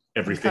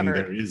everything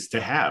there is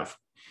to have.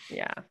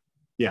 Yeah.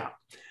 Yeah.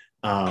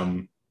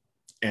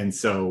 And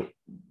so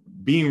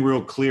being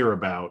real clear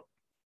about,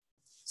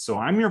 so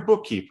I'm your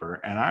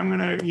bookkeeper and I'm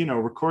going to,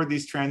 record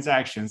these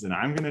transactions, and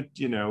I'm going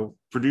to,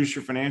 produce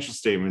your financial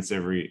statements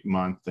every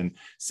month and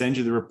send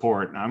you the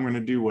report, and I'm going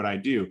to do what I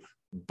do.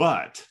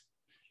 But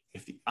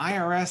if the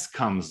IRS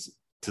comes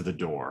to the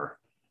door,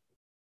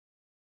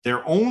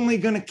 they're only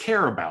going to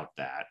care about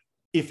that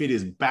if it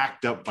is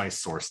backed up by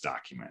source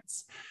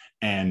documents.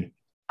 And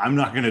I'm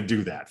not going to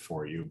do that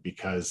for you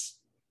because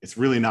it's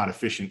really not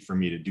efficient for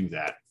me to do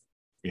that.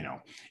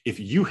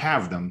 If you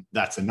have them,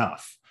 that's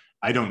enough.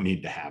 I don't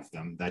need to have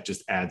them. That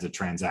just adds a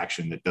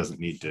transaction that doesn't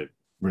need to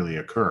really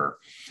occur.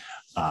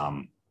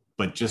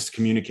 But just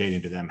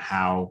communicating to them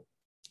how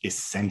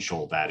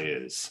essential that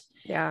is.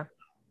 Yeah.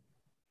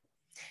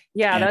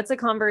 Yeah, and that's a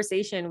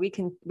conversation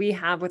we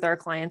have with our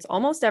clients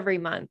almost every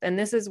month. And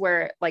this is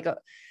where like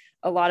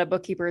a lot of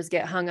bookkeepers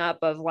get hung up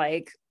of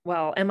like,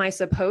 well, am I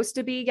supposed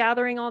to be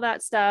gathering all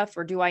that stuff,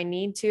 or do I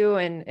need to?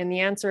 And the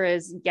answer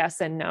is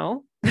yes and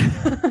no.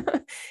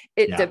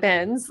 It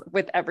depends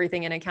with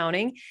everything in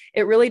accounting.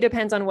 It really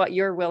depends on what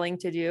you're willing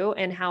to do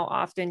and how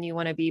often you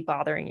want to be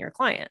bothering your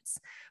clients.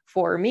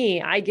 For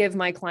me, I give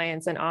my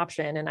clients an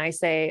option and I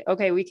say,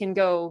 okay, we can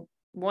go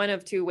one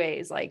of two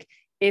ways. Like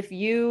if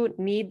you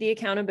need the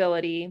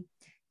accountability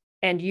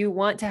and you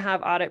want to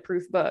have audit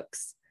proof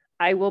books,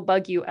 I will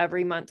bug you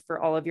every month for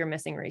all of your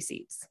missing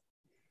receipts.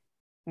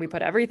 We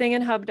put everything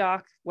in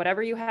HubDoc,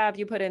 whatever you have,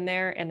 you put in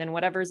there. And then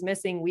whatever's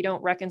missing, we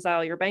don't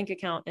reconcile your bank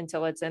account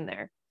until it's in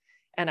there.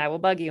 And I will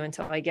bug you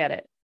until I get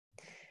it.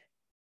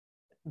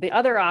 The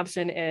other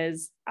option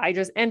is I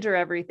just enter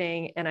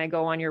everything and I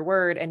go on your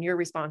word and you're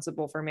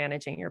responsible for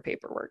managing your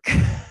paperwork.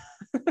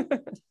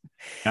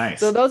 Nice.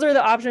 So those are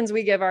the options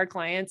we give our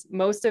clients.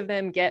 Most of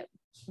them get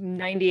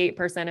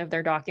 98% of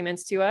their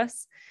documents to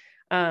us.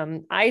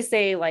 I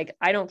say like,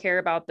 I don't care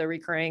about the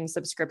recurring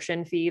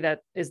subscription fee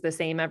that is the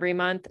same every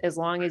month, as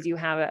long as you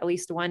have at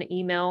least one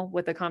email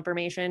with a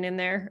confirmation in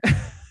there.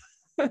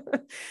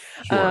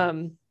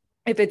 Sure.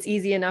 If it's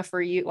easy enough for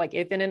you, like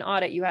if in an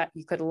audit you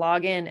could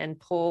log in and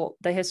pull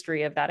the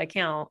history of that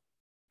account,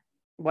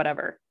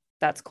 whatever,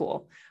 that's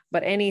cool.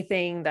 But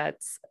anything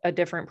that's a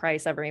different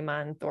price every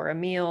month, or a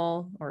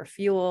meal or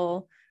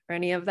fuel or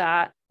any of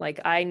that, like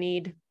I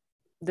need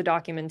the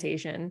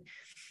documentation.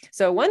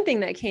 So one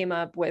thing that came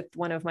up with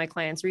one of my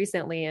clients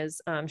recently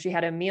is she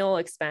had a meal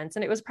expense,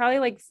 and it was probably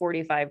like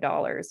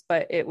 $45,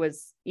 but it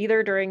was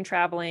either during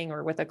traveling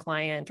or with a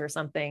client or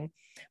something,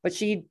 but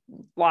she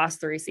lost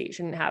the receipt.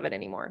 She didn't have it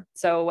anymore.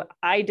 So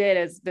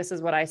this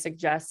is what I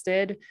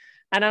suggested.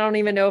 And I don't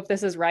even know if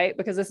this is right,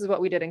 because this is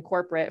what we did in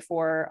corporate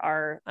for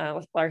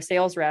our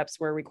sales reps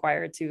were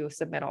required to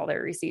submit all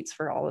their receipts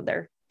for all of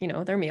their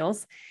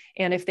meals.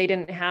 And if they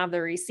didn't have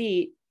the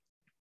receipt,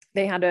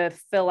 they had to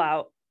fill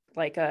out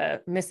like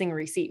a missing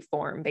receipt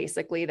form,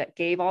 basically, that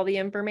gave all the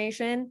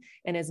information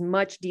in as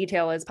much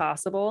detail as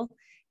possible.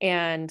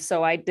 And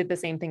so I did the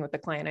same thing with the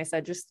client. I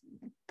said, just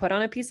put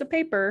on a piece of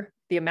paper,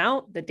 the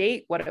amount, the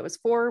date, what it was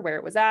for, where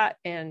it was at.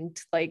 And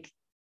like,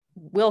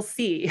 we'll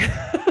see,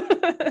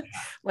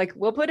 like,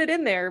 we'll put it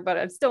in there, but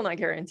I'm still not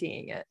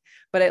guaranteeing it,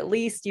 but at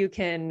least you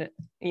can,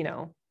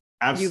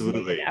 absolutely,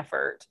 you've made an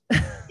effort.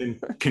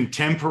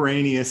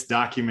 Contemporaneous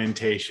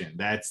documentation.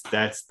 That's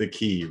the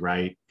key,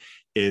 right?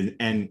 It's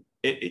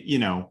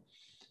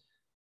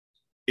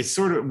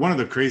sort of one of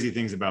the crazy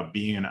things about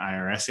being an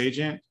IRS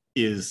agent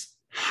is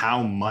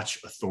how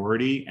much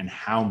authority and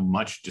how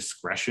much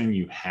discretion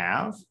you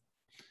have.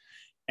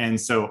 And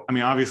so, I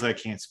mean, obviously I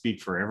can't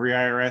speak for every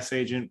IRS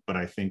agent, but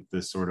I think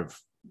the sort of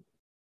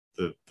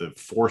the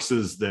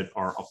forces that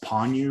are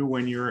upon you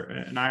when you're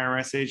an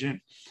IRS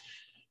agent,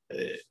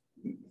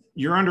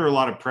 you're under a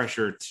lot of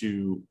pressure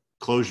to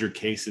close your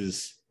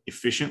cases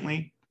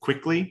efficiently,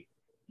 quickly.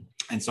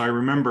 And so I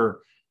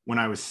remember when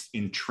I was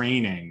in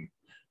training,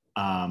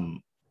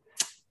 I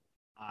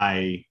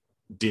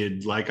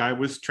did like I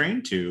was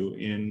trained to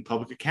in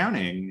public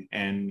accounting,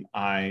 and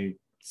I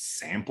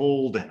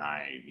sampled, and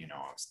I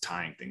was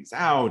tying things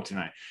out, and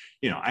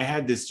I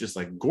had this just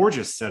like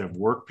gorgeous set of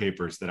work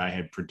papers that I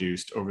had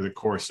produced over the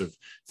course of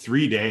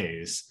 3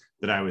 days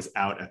that I was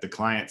out at the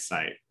client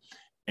site.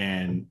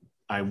 And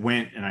I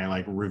went and I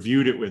like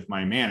reviewed it with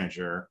my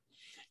manager,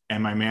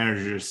 and my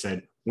manager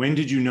said, "When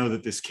did you know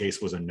that this case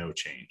was a no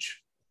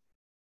change?"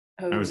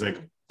 I was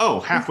like, "Oh,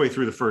 halfway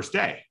through the first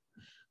day."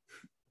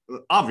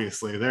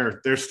 Obviously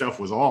their stuff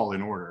was all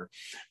in order,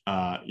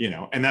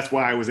 and that's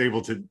why I was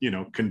able to,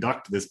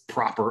 conduct this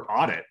proper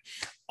audit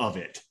of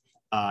it.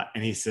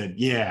 And he said,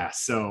 "Yeah,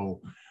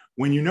 so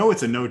when you know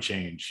it's a no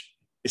change,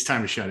 it's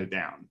time to shut it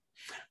down."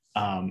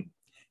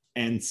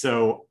 And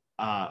so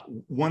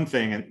one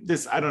thing, and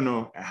this, I don't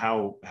know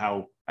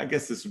how I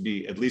guess this would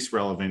be at least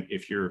relevant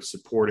if you're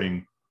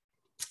supporting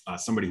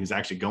somebody who's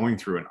actually going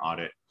through an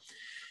audit,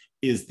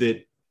 is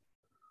that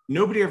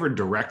nobody ever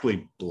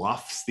directly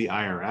bluffs the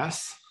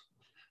IRS.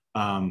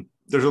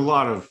 There's a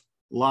lot of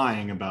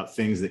lying about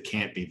things that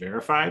can't be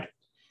verified.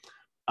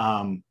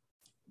 But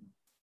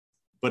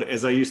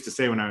as I used to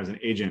say when I was an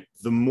agent,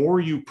 the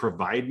more you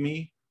provide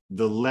me,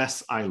 the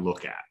less I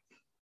look at.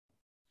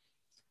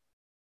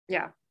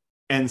 Yeah.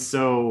 And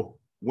so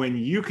when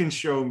you can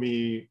show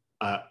me,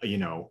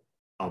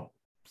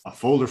 a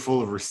folder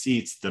full of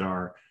receipts that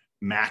are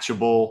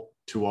matchable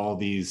to all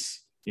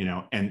these,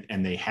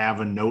 and they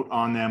have a note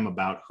on them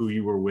about who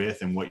you were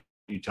with and what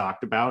you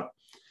talked about.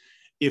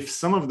 If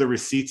some of the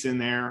receipts in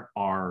there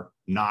are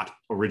not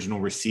original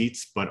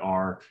receipts, but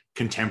are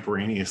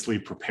contemporaneously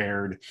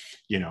prepared,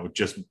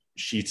 just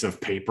sheets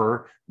of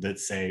paper that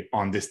say,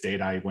 on this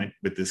date, I went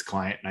with this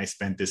client and I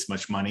spent this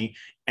much money,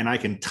 and I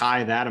can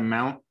tie that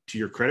amount to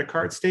your credit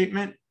card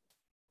statement.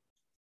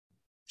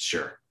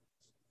 Sure.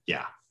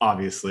 Yeah.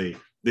 Obviously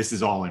this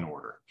is all in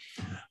order.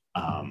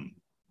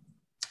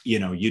 You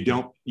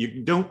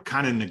don't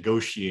kind of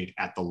negotiate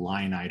at the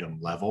line item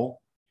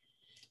level.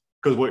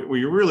 Because what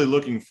you're really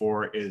looking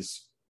for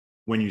is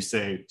when you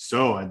say,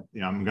 so I'm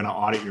going to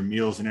audit your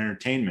meals and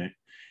entertainment,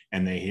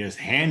 and they just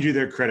hand you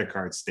their credit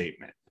card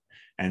statement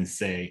and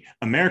say,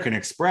 American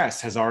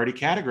Express has already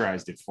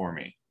categorized it for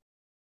me.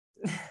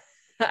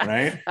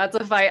 Right? That's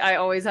a fight I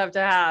always have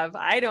to have.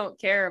 I don't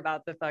care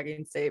about the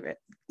fucking statement.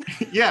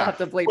 Yeah. I'll have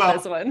to bleep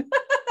this one.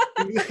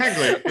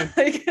 Exactly.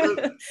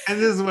 And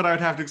this is what I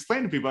would have to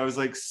explain to people. I was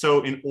like,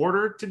 so in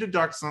order to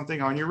deduct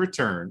something on your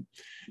return,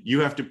 you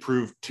have to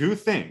prove 2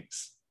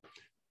 things.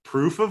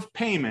 Proof of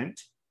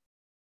payment,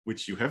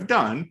 which you have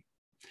done,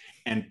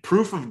 and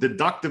proof of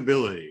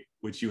deductibility,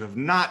 which you have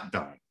not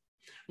done.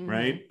 Mm-hmm.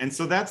 Right. And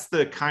so that's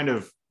the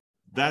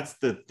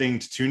thing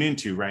to tune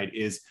into, right?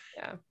 Is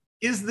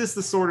this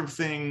the sort of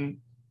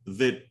thing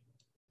that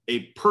a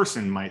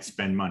person might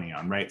spend money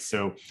on? Right.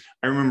 So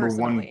I remember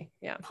one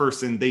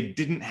person, they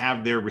didn't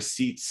have their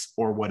receipts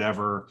or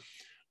whatever,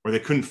 or they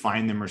couldn't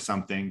find them or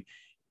something.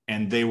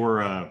 And they were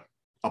a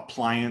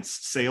appliance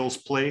sales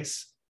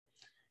place.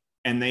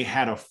 And they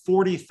had a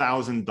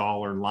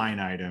 $40,000 line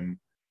item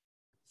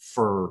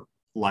for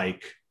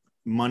like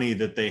money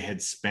that they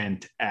had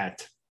spent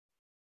at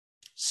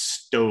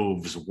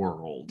Stoves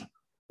World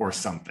or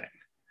something.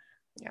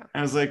 Yeah. And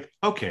I was like,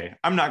 okay,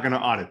 I'm not going to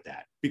audit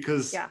that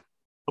because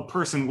a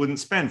person wouldn't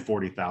spend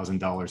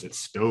 $40,000 at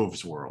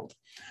Stoves World.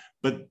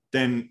 But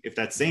then if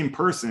that same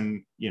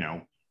person,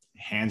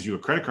 hands you a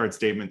credit card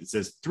statement that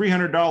says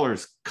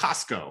 $300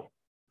 Costco,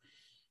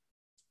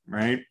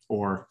 right?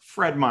 Or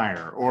Fred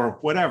Meyer or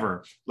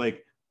whatever.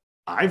 Like,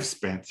 I've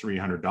spent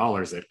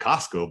 $300 at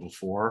Costco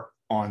before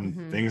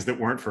on things that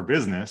weren't for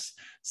business.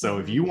 So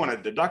if you want to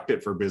deduct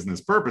it for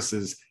business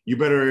purposes, you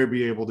better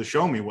be able to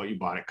show me what you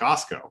bought at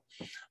Costco.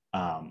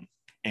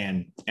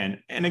 And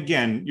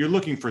again, you're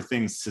looking for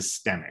things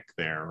systemic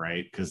there,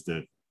 right? Because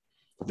the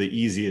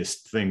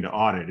easiest thing to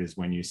audit is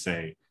when you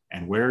say,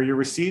 and where are your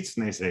receipts?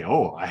 And they say,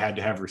 oh, I had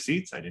to have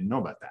receipts. I didn't know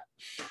about that.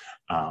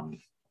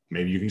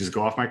 Maybe you can just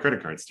go off my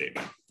credit card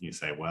statement. You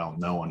say, well,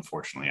 no,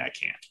 unfortunately, I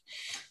can't.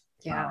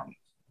 Yeah.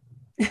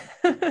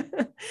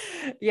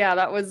 Yeah,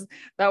 that was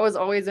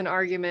always an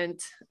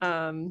argument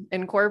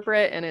in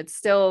corporate. And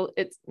it's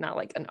not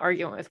like an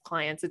argument with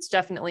clients. It's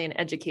definitely an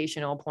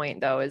educational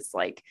point, though, is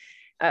like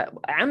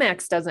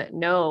Amex doesn't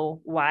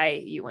know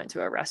why you went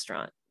to a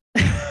restaurant.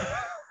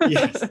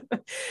 Yes.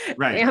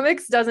 Right.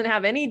 Amex doesn't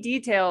have any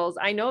details.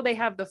 I know they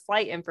have the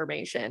flight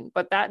information,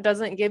 but that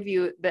doesn't give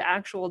you the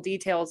actual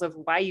details of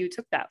why you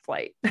took that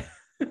flight.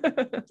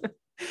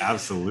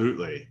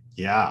 Absolutely.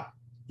 Yeah.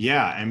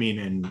 Yeah. I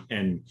mean,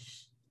 and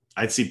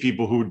I'd see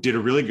people who did a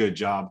really good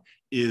job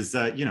is,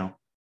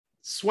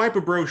 swipe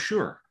a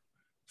brochure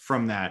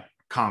from that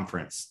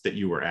conference that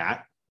you were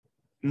at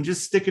and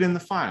just stick it in the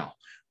file.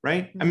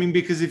 Right. Mm-hmm. I mean,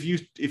 because if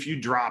you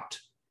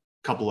dropped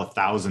a couple of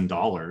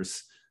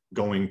 $1,000s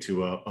going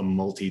to a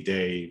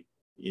multi-day,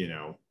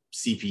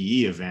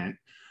 CPE event,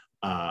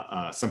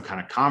 some kind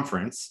of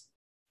conference,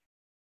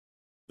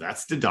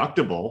 that's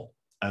deductible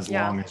as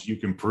long as you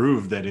can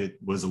prove that it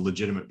was a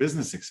legitimate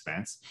business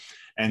expense.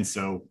 And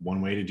so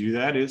one way to do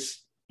that is,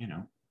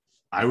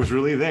 I was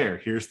really there.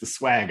 Here's the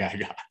swag I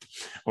got,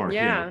 or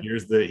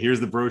here's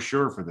the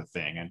brochure for the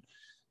thing. And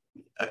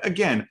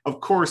again, of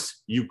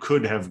course, you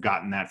could have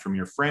gotten that from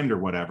your friend or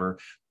whatever,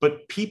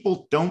 but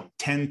people don't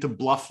tend to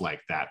bluff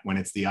like that when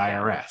it's the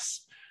IRS.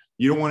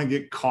 You don't want to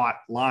get caught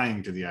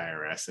lying to the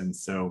IRS. And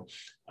so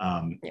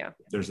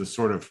there's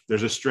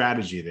a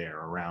strategy there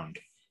around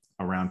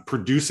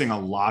producing a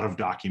lot of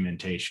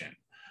documentation,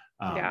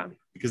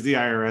 because the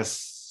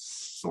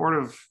IRS sort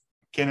of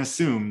can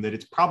assume that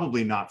it's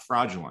probably not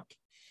fraudulent.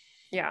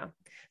 Yeah.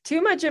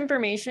 Too much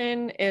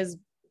information is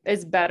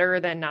better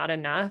than not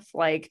enough.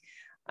 Like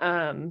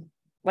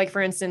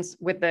for instance,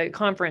 with the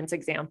conference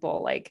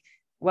example,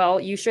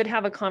 you should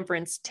have a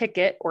conference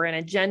ticket or an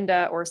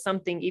agenda or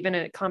something, even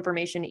a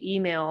confirmation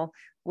email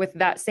with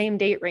that same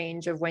date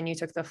range of when you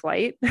took the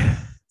flight.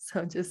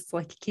 So just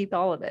keep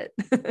all of it,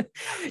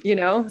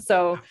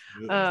 So,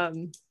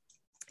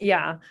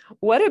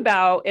 what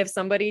about if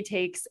somebody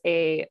takes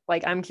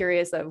I'm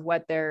curious of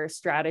what their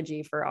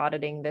strategy for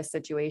auditing this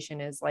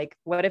situation is.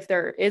 What if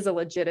there is a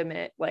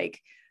legitimate,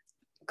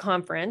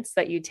 conference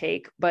that you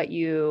take, but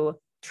you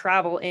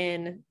travel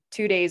in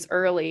 2 days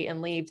early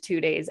and leave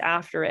 2 days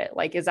after it?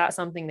 Is that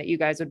something that you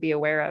guys would be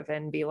aware of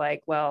and be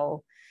like,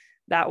 well,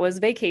 that was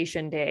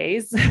vacation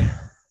days?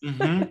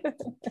 Mm-hmm.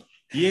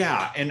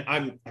 Yeah. And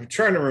I'm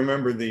trying to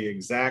remember the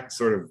exact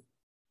sort of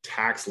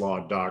tax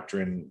law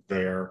doctrine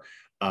there.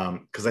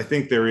 Cause I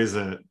think there is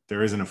an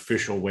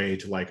official way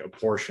to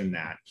apportion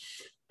that,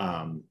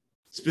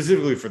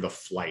 specifically for the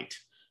flight.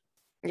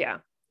 Yeah.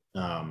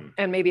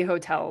 And maybe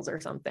hotels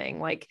or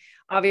something,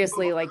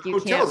 obviously, you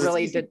hotels, can't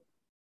really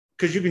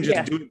because you can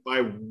just do it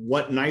by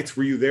what nights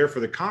were you there for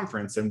the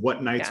conference and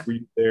what nights were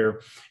you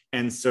there.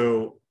 And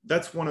so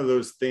that's one of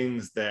those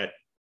things that,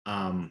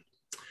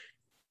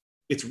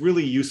 it's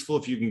really useful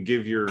if you can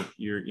give your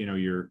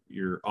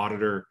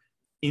auditor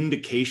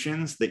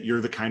indications that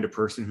you're the kind of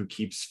person who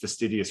keeps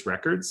fastidious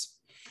records.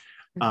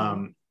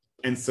 Mm-hmm.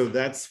 And so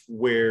that's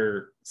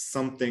where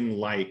something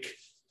like,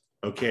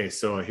 okay,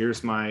 so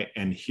here's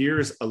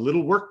a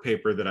little work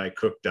paper that I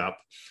cooked up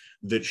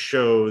that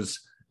shows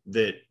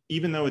that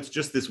even though it's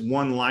just this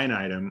one line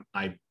item,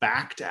 I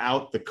backed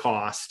out the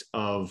cost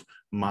of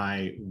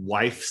my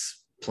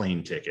wife's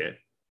plane ticket.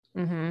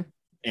 Mm-hmm.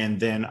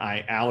 And then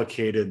I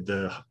allocated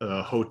the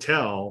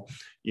hotel,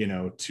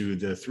 to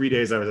the 3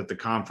 days I was at the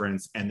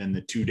conference, and then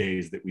the 2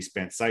 days that we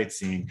spent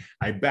sightseeing.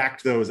 I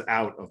backed those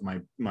out of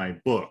my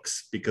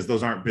books because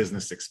those aren't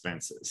business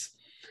expenses.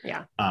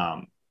 Yeah.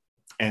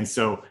 And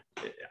so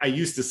I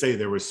used to say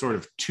there was sort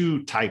of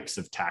two types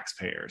of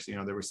taxpayers.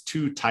 There was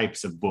two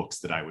types of books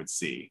that I would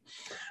see,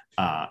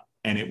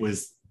 and it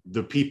was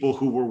the people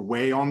who were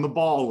way on the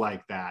ball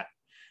like that,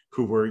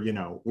 who were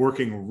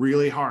working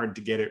really hard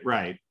to get it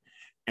right.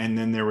 And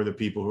then there were the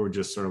people who were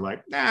just sort of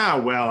like,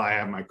 I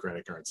have my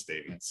credit card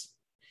statements.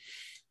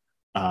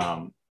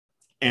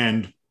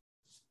 And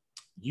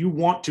you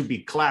want to be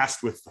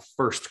classed with the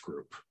first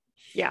group.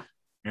 Yeah.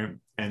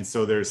 And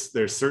so there's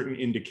certain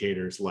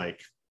indicators where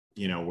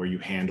you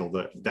handle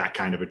that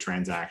kind of a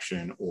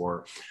transaction,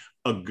 or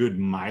a good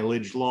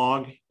mileage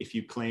log. If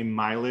you claim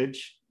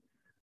mileage,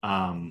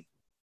 having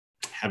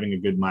a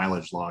good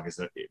mileage log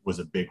was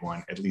a big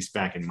one, at least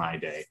back in my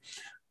day.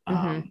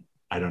 Mm-hmm.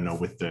 I don't know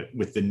with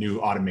the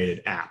new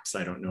automated apps,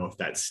 I don't know if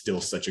that's still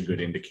such a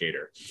good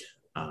indicator.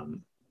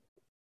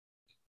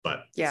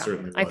 But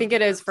certainly I think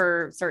it is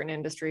for certain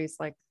industries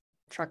like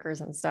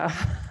truckers and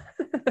stuff.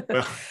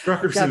 Well,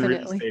 truckers and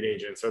real estate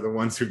agents are the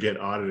ones who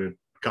get audited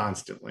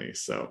constantly.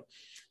 So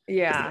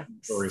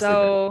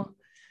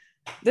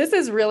this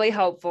is really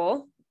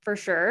helpful for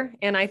sure.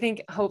 And I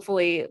think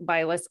hopefully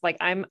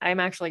I'm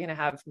actually going to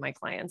have my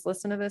clients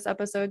listen to this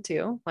episode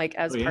too,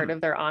 as part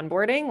of their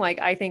onboarding.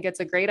 I think it's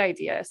a great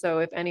idea. So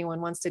if anyone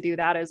wants to do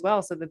that as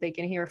well, so that they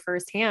can hear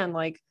firsthand,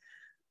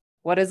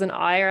 what does an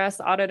IRS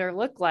auditor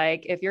look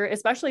like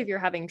especially if you're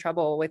having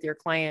trouble with your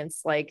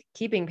clients,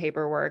 keeping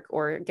paperwork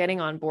or getting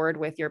on board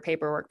with your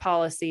paperwork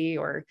policy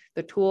or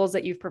the tools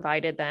that you've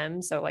provided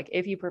them. So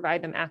if you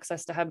provide them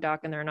access to HubDoc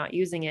and they're not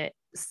using it,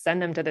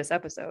 send them to this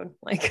episode,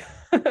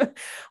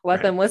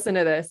 let them listen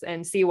to this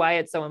and see why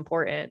it's so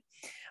important.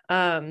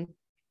 And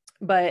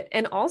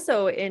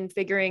also in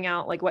figuring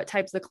out what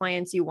types of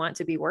clients you want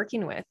to be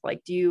working with,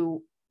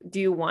 do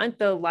you want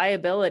the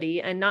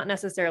liability, and not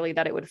necessarily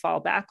that it would fall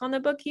back on the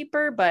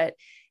bookkeeper, but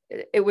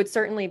it would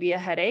certainly be a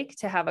headache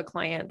to have a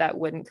client that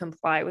wouldn't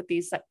comply with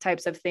these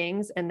types of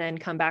things and then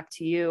come back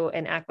to you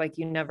and act like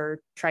you never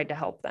tried to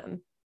help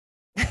them.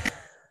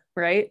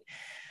 Right?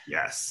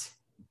 Yes,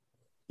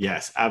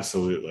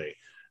 absolutely.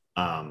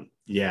 I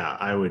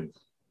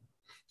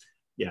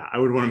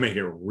would want to make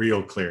it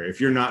real clear. If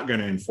you're not going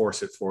to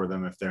enforce it for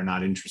them, if they're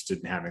not interested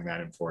in having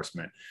that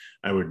enforcement,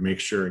 I would make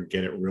sure and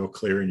get it real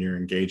clear in your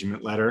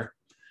engagement letter,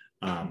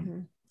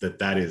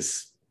 that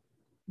is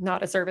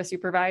not a service you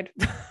provide.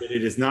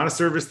 It is not a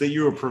service that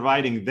you are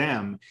providing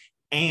them.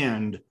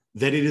 and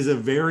that it is a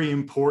very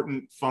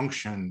important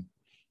function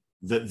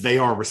that they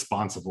are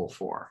responsible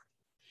for.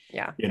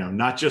 Yeah. You know,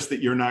 not just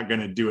that you're not going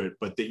to do it,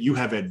 but that you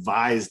have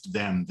advised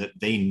them that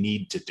they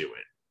need to do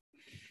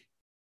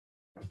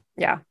it.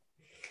 Yeah.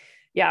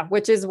 Yeah.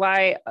 Which is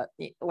why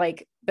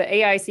like the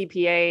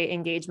AICPA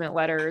engagement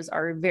letters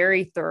are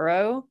very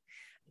thorough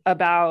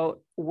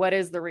about what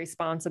is the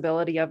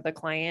responsibility of the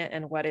client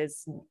and what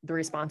is the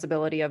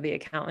responsibility of the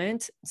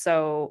accountant.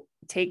 So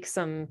take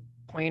some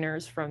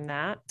pointers from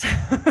that.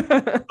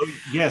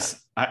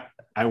 Yes,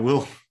 I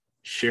will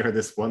share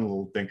this one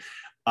little thing.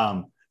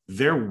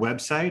 Their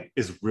website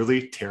is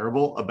really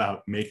terrible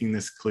about making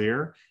this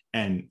clear.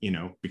 And, you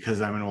know,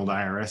 because I'm an old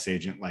IRS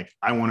agent, like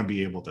I want to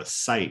be able to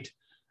cite,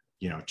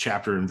 you know,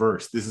 chapter and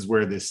verse. This is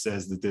where this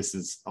says that this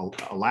is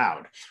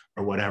allowed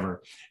or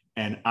whatever.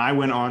 And I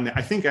went on,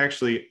 I think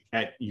actually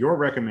at your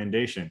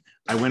recommendation,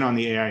 I went on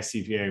the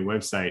AICPA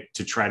website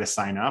to try to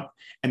sign up,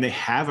 and they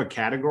have a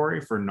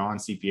category for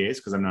non-CPAs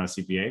because I'm not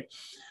a CPA,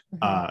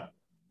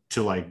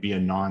 to like be a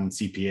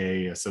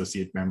non-CPA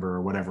associate member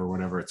or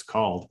whatever it's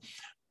called.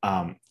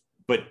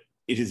 But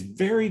it is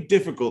very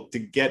difficult to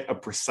get a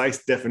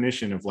precise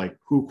definition of like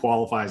who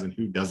qualifies and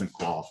who doesn't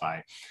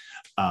qualify.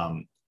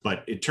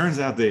 But it turns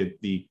out that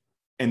the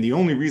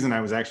only reason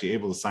I was actually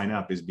able to sign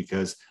up is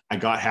because I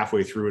got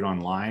halfway through it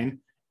online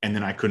and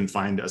then I couldn't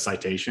find a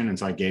citation. And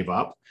so I gave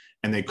up,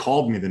 and they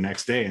called me the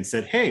next day and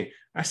said, "Hey,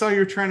 I saw you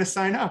were trying to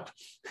sign up."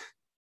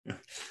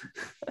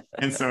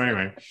 And so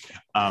anyway,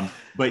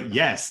 but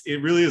yes,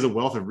 it really is a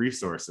wealth of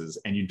resources,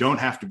 and you don't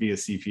have to be a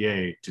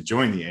CPA to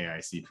join the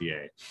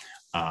AICPA.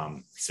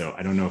 So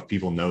I don't know if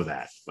people know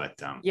that,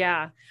 but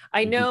yeah,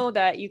 I know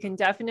that you can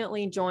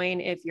definitely join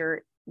if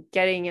you're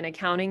getting an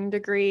accounting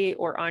degree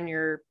or on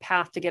your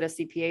path to get a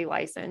CPA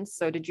license.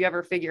 So did you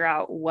ever figure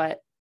out what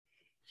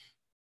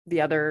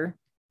the other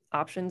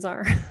options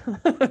are?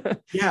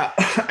 Yeah,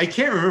 I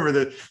can't remember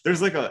that.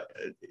 There's like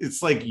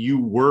it's like you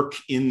work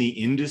in the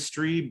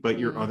industry, but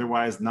you're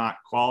otherwise not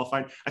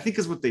qualified. I think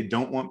because what they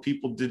don't want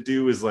people to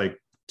do is like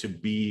to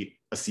be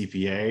a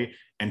CPA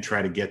and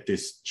try to get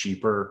this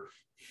cheaper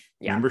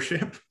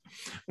membership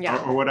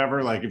or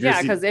whatever. Like if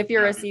you're because if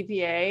you're a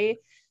CPA,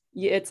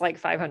 it's like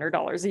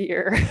 $500 a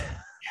year.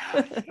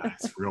 Yeah,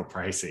 it's real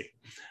pricey.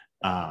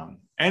 And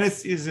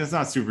it's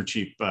not super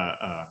cheap,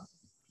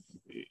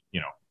 you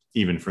know,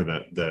 even for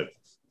the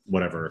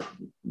whatever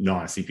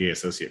non-CPA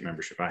associate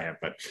membership I have,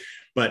 but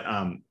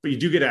you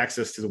do get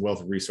access to the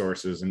wealth of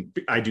resources, and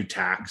I do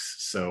tax,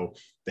 so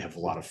they have a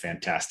lot of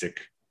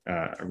fantastic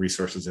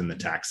resources in the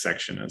tax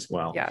section as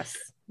well. Yes,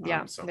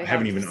 yeah. So I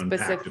haven't even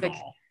unpacked it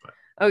all. But.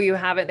 Oh, you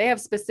haven't? They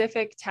have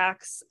specific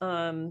tax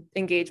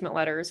engagement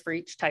letters for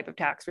each type of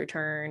tax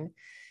return,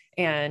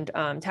 and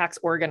tax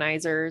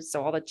organizers.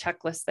 So all the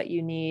checklists that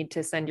you need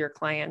to send your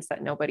clients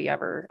that nobody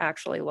ever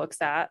actually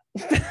looks at.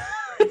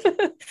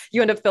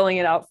 You end up filling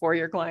it out for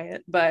your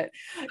client, but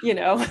you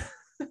know,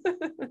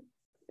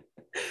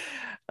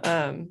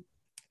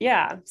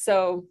 yeah.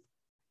 So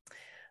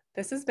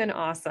this has been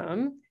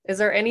awesome. Is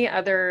there any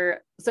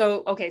other,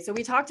 so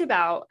we talked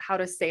about how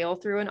to sail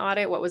through an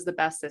audit. What was the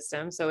best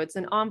system? So it's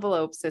an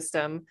envelope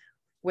system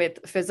with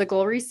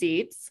physical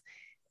receipts,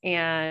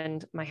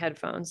 and my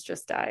headphones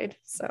just died.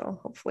 So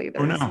hopefully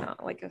there's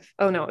not like it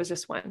was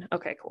just one.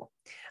 Okay, cool.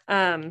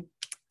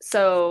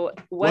 So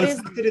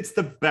it's not that it's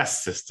the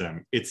best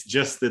system. It's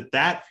just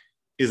that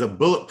is a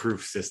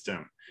bulletproof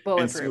system.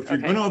 And so if you're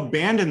going to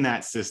abandon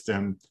that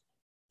system,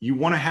 you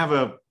want to have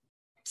a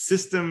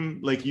system,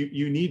 like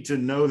you need to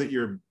know that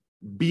you're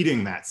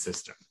beating that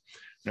system,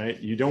 right?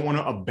 You don't want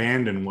to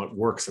abandon what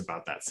works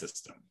about that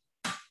system.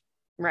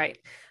 Right.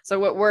 So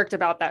what worked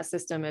about that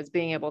system is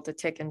being able to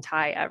tick and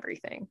tie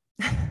everything.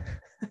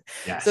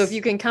 Yes. So if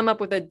you can come up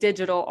with a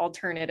digital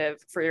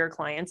alternative for your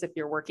clients, if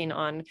you're working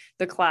on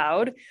the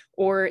cloud,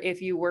 or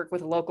if you work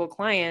with local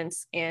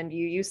clients and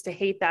you used to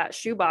hate that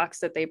shoebox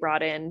that they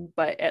brought in,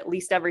 but at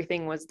least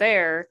everything was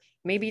there,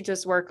 maybe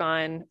just work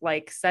on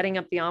like setting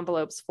up the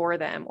envelopes for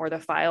them or the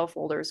file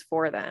folders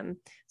for them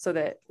so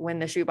that when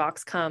the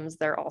shoebox comes,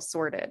 they're all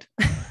sorted.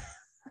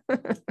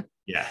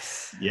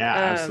 Yes. Yeah,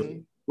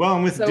 absolutely. Well,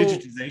 and with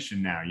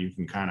digitization now, you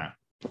can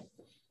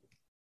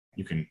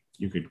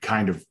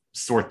kind of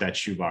sort that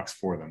shoebox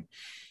for them.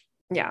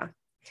 Yeah.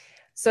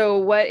 So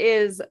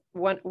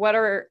what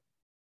are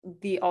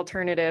the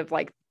alternative,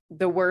 like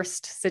the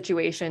worst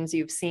situations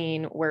you've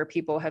seen where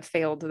people have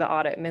failed the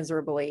audit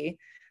miserably?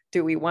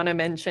 Do we want to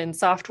mention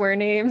software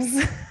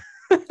names?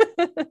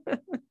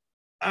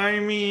 I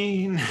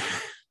mean,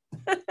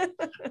 I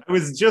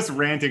was just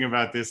ranting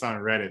about this on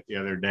Reddit the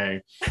other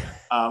day,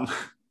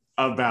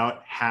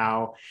 about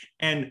how,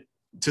 and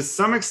to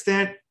some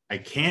extent, I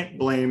can't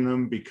blame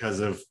them because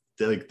of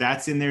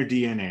that's in their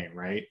DNA,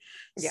 right?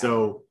 Yeah.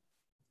 So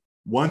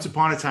once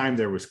upon a time,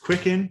 there was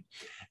Quicken,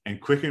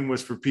 and Quicken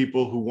was for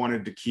people who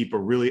wanted to keep a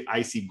really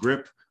icy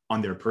grip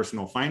on their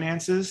personal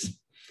finances.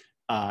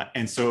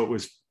 And so it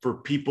was for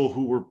people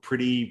who were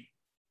pretty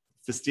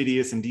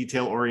fastidious and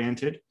detail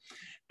oriented.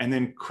 And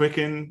then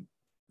Quicken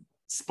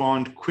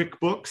spawned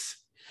QuickBooks,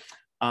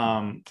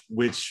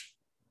 which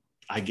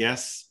I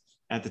guess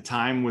at the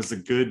time was a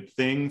good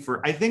thing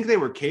for, I think they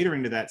were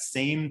catering to that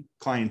same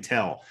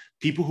clientele,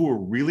 people who were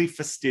really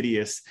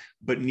fastidious,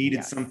 but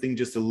needed something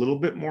just a little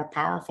bit more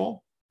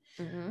powerful.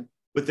 Mm-hmm.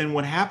 But then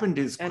what happened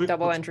is and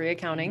double entry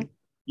accounting.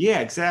 Yeah,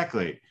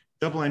 exactly.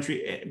 Double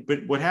entry.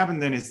 But what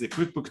happened then is that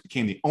QuickBooks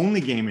became the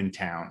only game in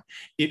town.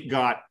 It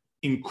got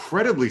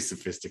incredibly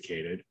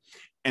sophisticated,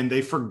 and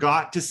they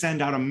forgot to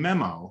send out a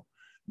memo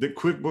that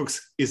QuickBooks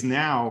is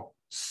now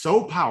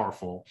so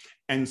powerful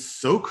and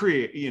so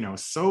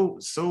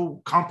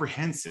so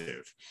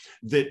comprehensive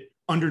that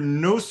under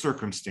no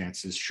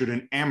circumstances should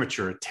an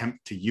amateur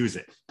attempt to use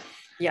it.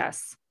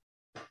 Yes.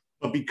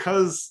 But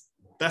because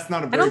that's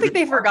not a very I don't think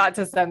they forgot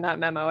to send that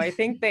memo. I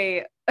think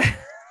they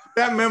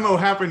that memo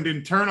happened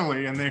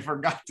internally and they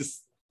forgot to.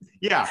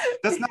 Yeah,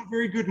 that's not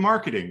very good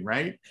marketing,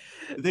 right?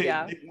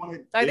 I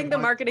think the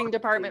marketing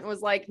department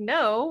was like,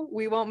 no,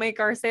 we won't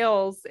make our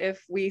sales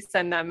if we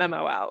send that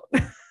memo out.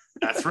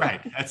 That's right.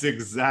 That's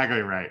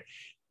exactly right.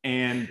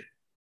 And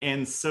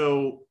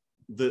so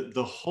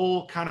the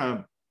whole kind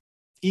of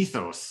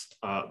ethos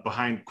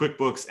behind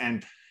QuickBooks,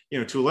 and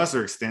to a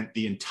lesser extent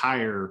the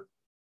entire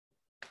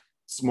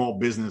small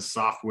business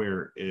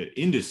software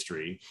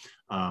industry,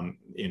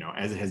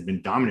 as it has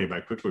been dominated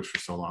by QuickBooks for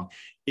so long,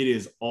 it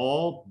is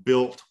all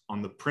built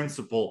on the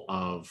principle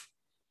of,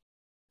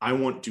 I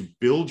want to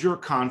build your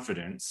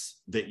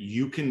confidence that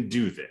you can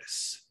do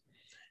this.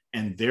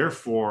 And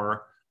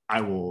therefore,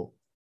 I will,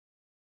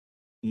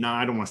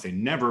 I don't want to say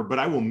never, but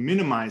I will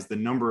minimize the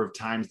number of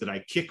times that I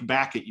kick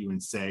back at you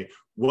and say,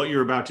 what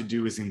you're about to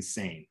do is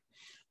insane.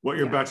 What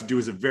you're about to do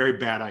is a very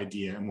bad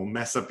idea and will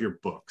mess up your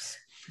books,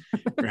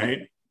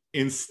 right?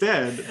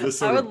 Instead,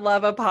 I would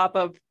love a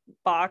pop-up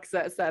box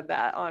that said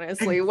that,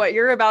 honestly. What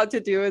you're about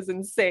to do is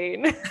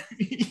insane.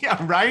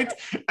 Yeah, right?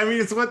 I mean,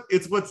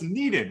 it's what's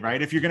needed,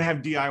 right? If you're going to have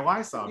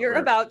DIY software. You're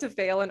about to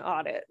fail an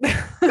audit.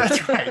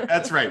 That's right.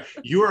 That's right.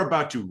 You are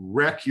about to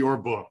wreck your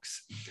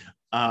books.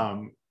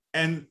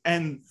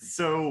 And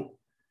so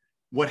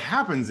what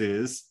happens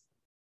is,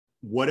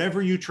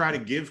 whatever you try to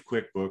give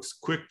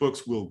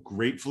QuickBooks will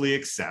gratefully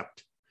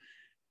accept.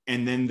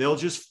 And then they'll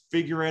just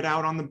figure it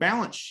out on the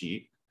balance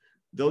sheet.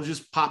 They'll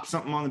just pop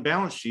something on the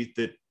balance sheet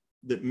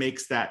that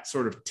makes that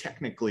sort of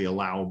technically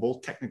allowable,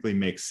 technically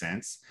makes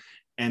sense.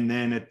 And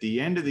then at the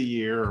end of the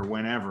year or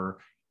whenever,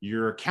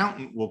 your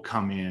accountant will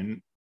come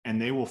in and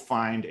they will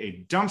find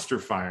a dumpster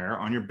fire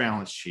on your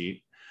balance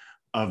sheet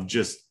of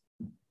just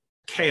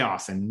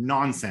chaos and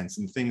nonsense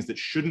and things that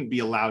shouldn't be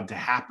allowed to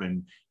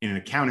happen in an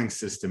accounting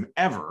system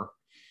ever.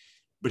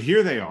 But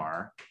here they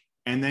are.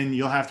 And then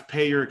you'll have to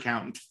pay your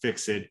accountant to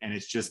fix it. And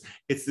it's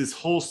this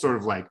whole sort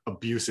of like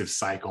abusive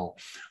cycle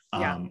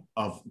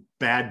of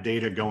bad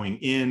data going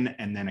in,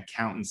 and then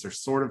accountants are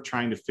sort of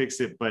trying to fix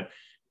it. But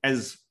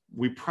as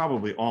we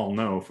probably all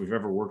know, if we've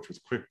ever worked with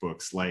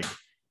QuickBooks, like,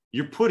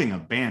 you're putting a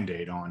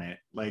Band-Aid on it.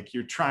 Like,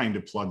 you're trying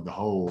to plug the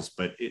holes,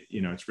 but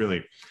it's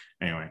really,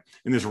 anyway,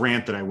 in this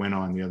rant that I went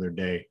on the other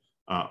day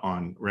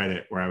on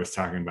Reddit, where I was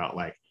talking about,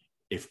 like,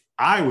 if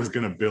I was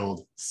going to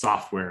build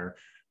software,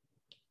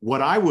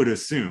 what I would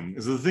assume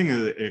is, the thing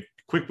that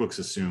QuickBooks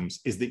assumes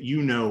is that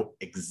you know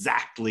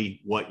exactly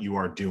what you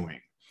are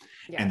doing.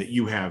 Yes. And that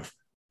you have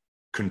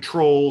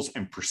controls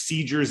and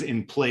procedures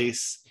in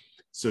place.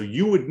 So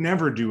you would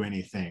never do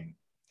anything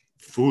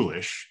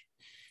foolish,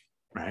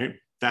 right?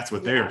 That's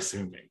what they're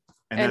assuming.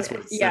 And that's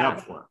what it's set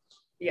up for.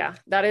 Yeah,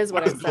 that is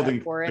what it's set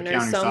up for. And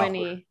there's so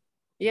many,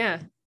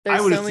 there's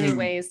so many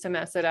ways to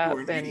mess it up.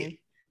 And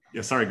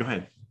sorry, go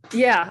ahead.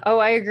 Yeah. Oh,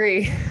 I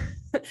agree.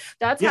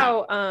 That's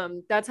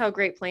how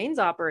Great Plains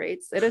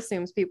operates. It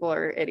assumes people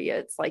are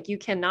idiots. Like, you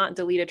cannot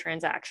delete a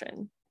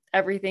transaction.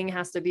 Everything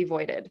has to be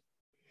voided.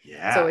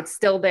 Yeah. So it's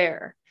still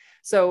there.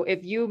 So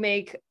if you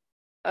make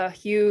a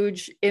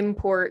huge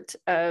import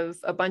of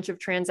a bunch of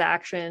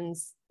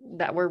transactions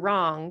that were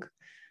wrong,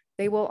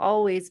 they will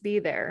always be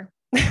there,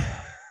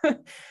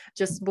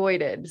 just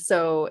voided.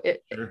 So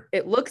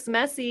it looks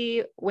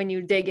messy when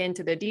you dig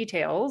into the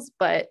details,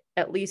 but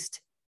at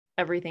least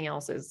everything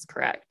else is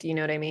correct. You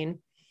know what I mean?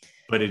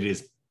 But it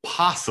is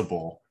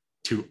possible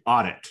to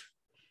audit.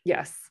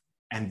 Yes.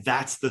 And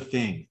that's the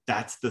thing.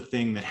 That's the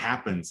thing that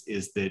happens,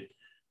 is that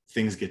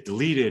things get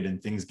deleted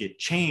and things get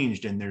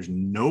changed and there's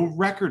no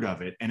record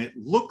of it. And it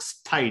looks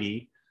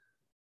tidy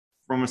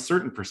from a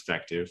certain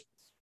perspective,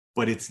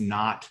 but it's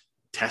not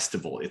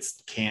testable. It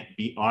can't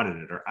be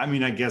audited. Or, I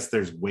mean, I guess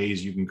there's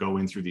ways you can go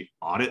in through the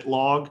audit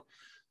log,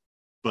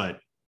 but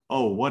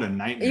what a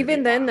nightmare.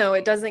 Even then, though,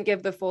 it doesn't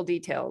give the full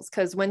details,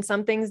 because when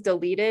something's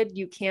deleted,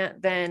 you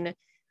can't then,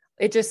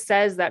 it just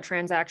says that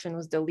transaction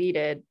was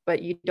deleted,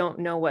 but you don't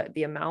know what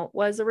the amount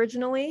was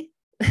originally.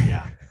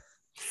 Yeah.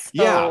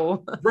 Yeah,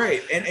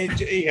 right. And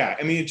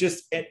I mean, it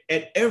just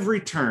at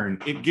every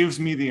turn, it gives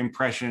me the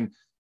impression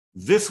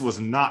this was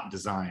not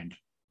designed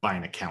by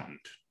an accountant.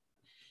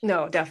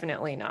 No,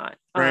 definitely not.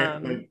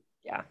 Right.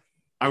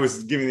 I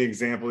was giving the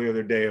example the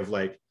other day of,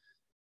 like,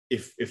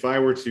 if I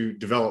were to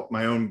develop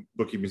my own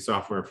bookkeeping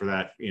software for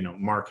that,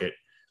 market,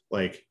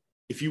 like,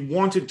 if you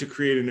wanted to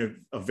create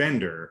a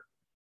vendor,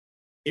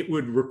 it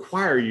would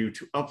require you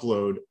to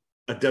upload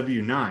a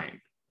W-9,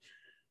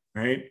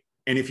 right?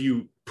 And if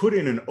you put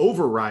in an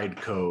override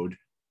code,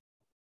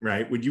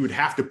 right, you would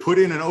have to put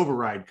in an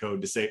override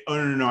code to say,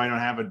 oh, no, I don't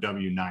have a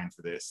W-9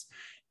 for this.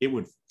 It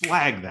would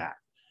flag that,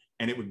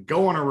 and it would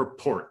go on a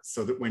report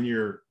so that when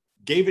you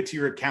gave it to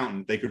your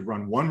accountant, they could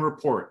run one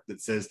report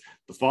that says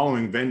the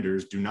following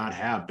vendors do not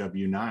have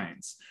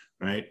W-9s,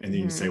 right? And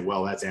then you say,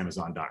 well, that's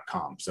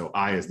Amazon.com. So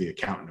I, as the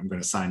accountant, I'm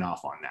going to sign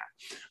off on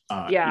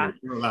that.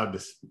 You're allowed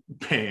to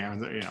pay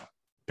Amazon,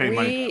 pay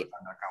money to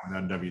Amazon.com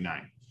without a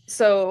W-9.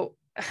 So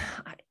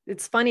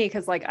it's funny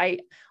because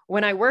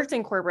when I worked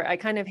in corporate, I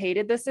kind of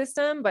hated the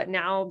system, but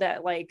now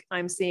that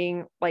I'm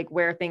seeing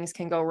where things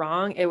can go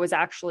wrong, it was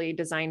actually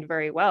designed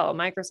very well.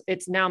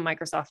 It's now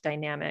Microsoft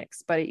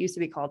Dynamics, but it used to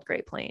be called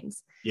Great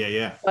Plains.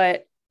 Yeah.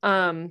 But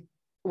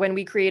when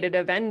we created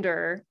a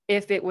vendor,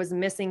 if it was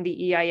missing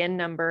the EIN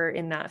number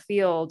in that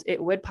field,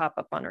 it would pop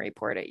up on a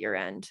report at your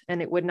end,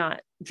 and it would not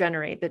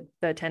generate the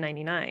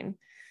 1099.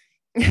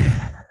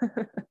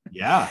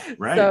 Yeah,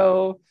 right.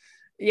 So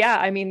yeah,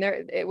 I mean,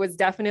 it was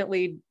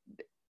definitely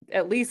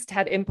at least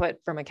had input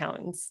from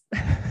accountants.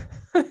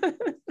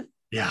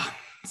 Yeah.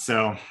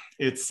 So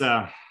it's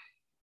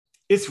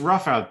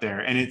rough out there,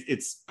 and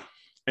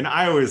and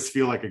I always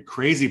feel like a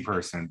crazy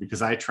person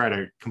because I try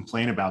to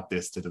complain about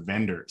this to the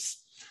vendors.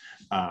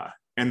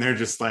 And they're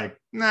just like,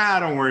 nah,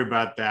 don't worry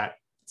about that.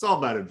 It's all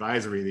about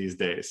advisory these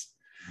days,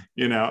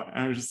 And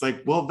I'm just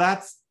like, well,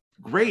 that's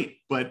great.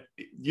 But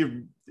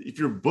if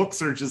your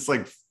books are just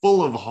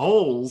full of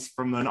holes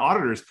from an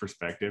auditor's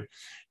perspective,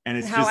 and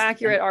it's how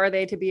accurate are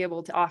they to be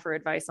able to offer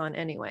advice on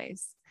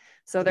anyways?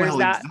 So there's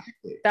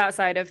that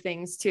side of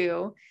things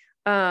too.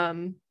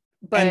 But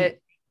and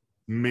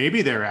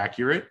maybe they're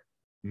accurate.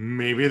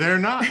 Maybe they're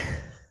not.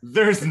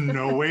 There's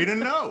no way to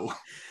know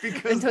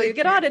because until you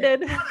get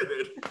audited.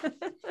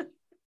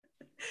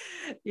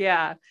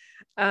 Yeah.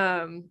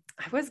 I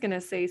was going to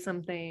say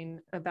something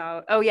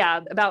about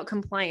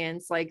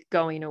compliance,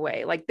 going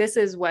away. This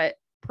is what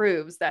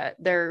proves that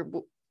there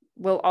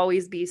will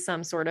always be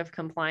some sort of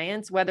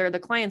compliance, whether the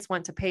clients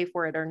want to pay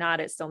for it or not,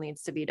 it still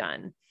needs to be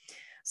done.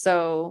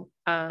 So,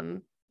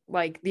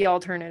 the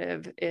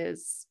alternative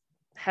is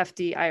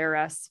hefty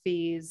IRS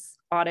fees,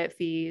 audit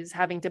fees,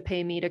 having to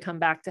pay me to come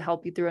back to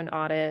help you through an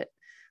audit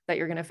that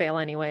you're going to fail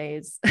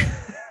anyways.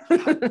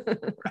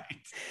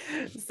 Right.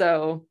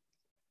 So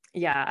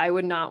yeah, I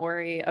would not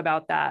worry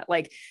about that.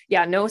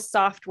 No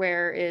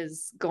software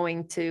is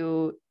going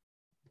to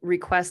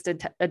request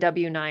a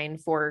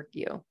W-9 for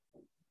you.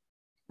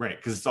 Right.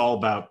 Because it's all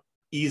about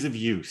ease of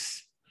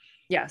use.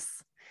 Yes.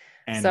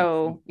 And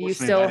so you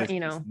still,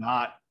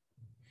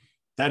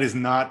 that is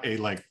not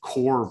a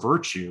core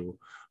virtue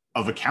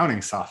of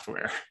accounting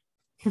software.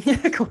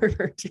 Core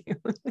virtue.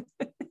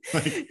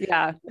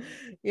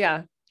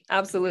 Yeah,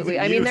 absolutely.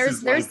 I mean,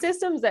 there's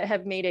systems that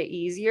have made it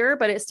easier,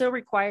 but it still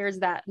requires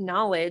that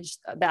knowledge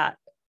that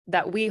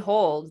we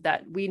hold,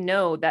 that we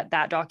know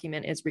that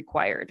document is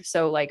required.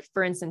 So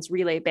for instance,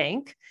 Relay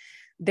Bank,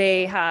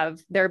 they have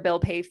their bill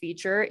pay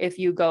feature. If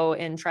you go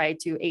and try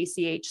to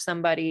ACH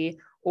somebody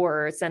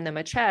or send them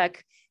a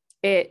check,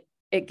 it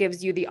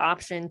gives you the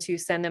option to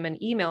send them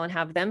an email and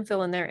have them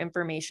fill in their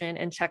information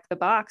and check the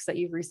box that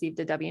you've received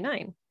a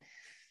W-9.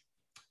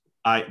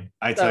 I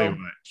tell you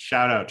what,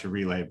 shout out to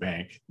Relay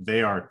Bank.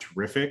 They are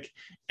terrific.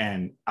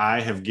 And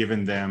I have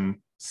given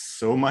them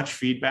so much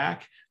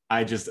feedback.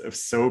 I just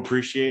so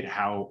appreciate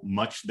how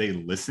much they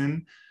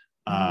listen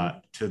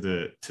to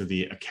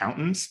the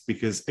accountants,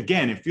 because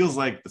again, it feels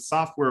like the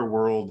software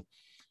world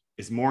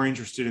is more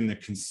interested in the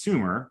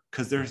consumer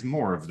because there's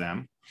more of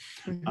them,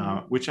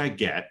 which I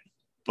get.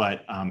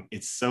 But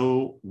it's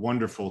so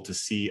wonderful to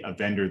see a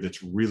vendor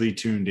that's really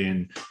tuned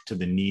in to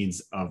the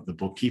needs of the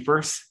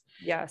bookkeepers.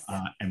 Yes.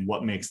 And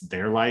what makes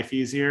their life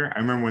easier. I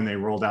remember when they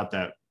rolled out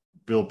that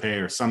bill pay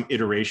or some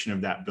iteration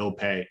of that bill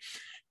pay,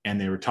 and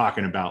they were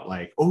talking about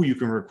you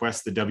can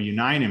request the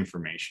W-9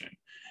 information.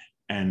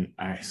 And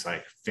I was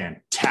like,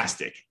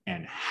 fantastic.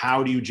 And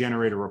how do you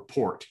generate a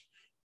report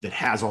that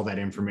has all that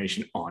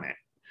information on it?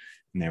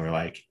 And they were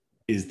like,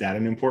 is that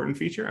an important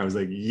feature? I was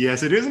like,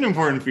 yes, it is an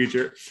important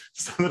feature,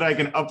 so that I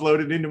can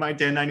upload it into my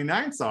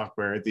 1099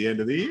 software at the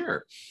end of the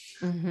year.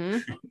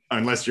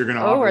 Unless you're going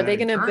to. Are they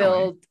going to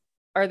build?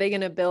 Are they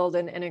going to build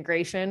an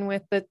integration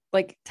with the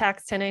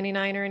tax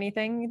 1099 or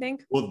anything, you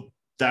think? Well,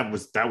 that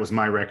was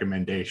my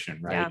recommendation,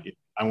 right? Yeah.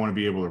 I want to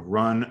be able to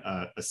run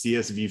a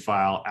CSV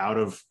file out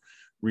of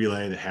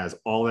Relay that has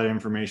all that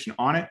information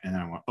on it. And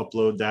then I want to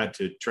upload that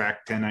to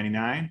Track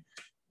 1099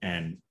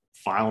 and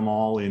file them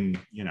all in,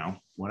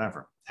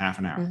 whatever, half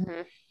an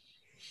hour.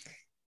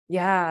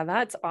 Yeah,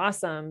 that's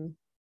awesome.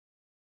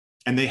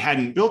 And they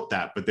hadn't built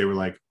that, but they were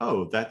like,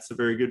 oh, that's a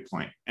very good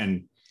point.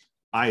 And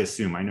I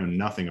know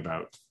nothing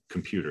about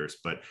computers,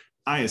 but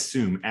I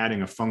assume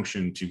adding a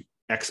function to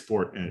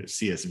export a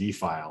CSV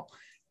file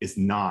is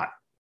not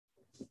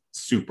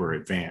super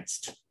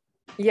advanced.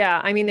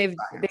 Yeah, I mean they've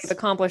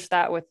accomplished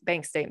that with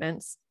bank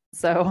statements.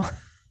 So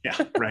yeah,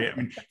 right. I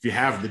mean, if you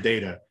have the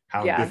data,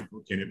 how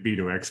difficult can it be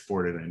to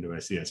export it into a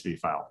CSV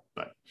file?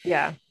 But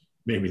yeah,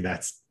 maybe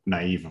that's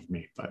naive of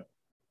me, but.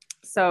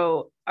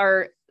 So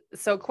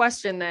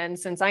question then,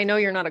 since I know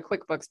you're not a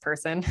QuickBooks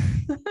person,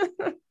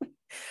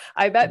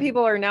 I bet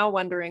people are now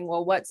wondering,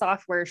 well, what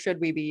software should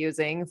we be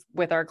using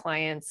with our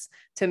clients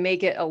to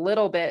make it a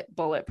little bit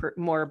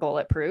more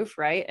bulletproof,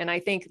 right? And I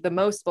think the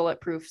most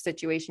bulletproof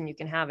situation you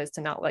can have is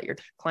to not let your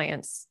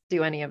clients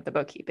do any of the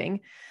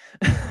bookkeeping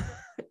in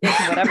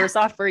whatever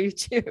software you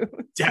choose.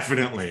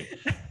 Definitely.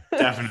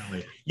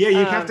 Yeah,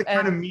 you have to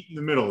kind of meet in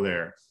the middle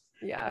there.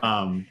 Yeah.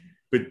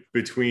 But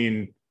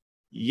between,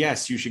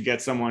 yes, you should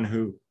get someone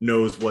who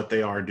knows what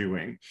they are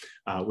doing,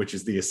 which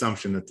is the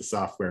assumption that the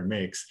software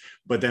makes,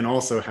 but then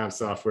also have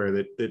software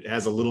that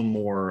has a little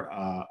more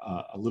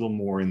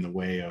in the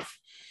way of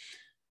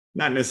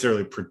not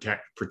necessarily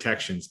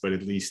protections, but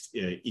at least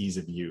ease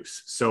of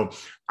use. So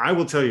I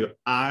will tell you,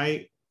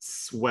 I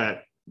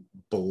sweat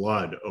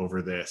blood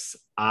over this.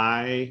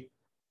 I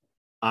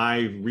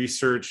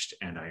researched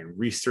and I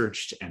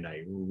researched and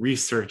I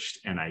researched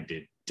and I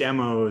did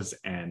demos,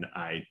 and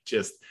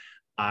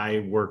I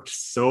worked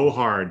so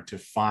hard to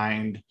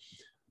find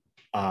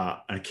an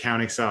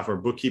accounting software,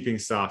 bookkeeping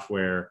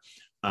software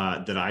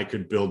that I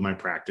could build my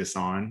practice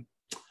on.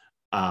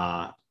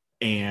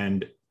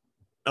 And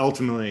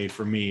ultimately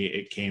for me,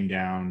 it came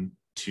down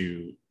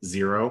to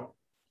Xero,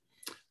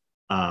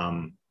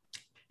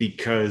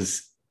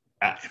 because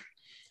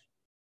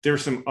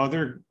there's some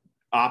other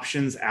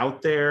options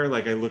out there.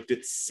 Like I looked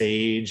at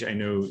Sage. I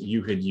know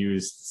you had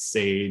used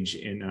Sage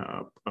in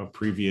a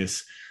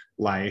previous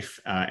life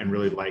and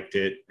really liked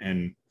it.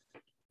 And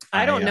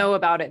I don't know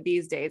about it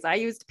these days. I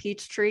used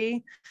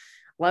Peachtree,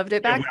 loved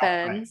it back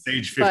then. Right.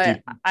 Sage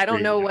 50. But I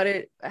don't know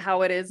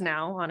how it is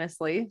now,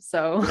 honestly.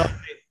 So well,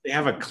 they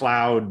have a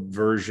cloud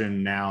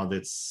version now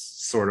that's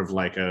sort of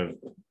like a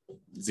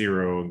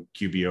Xero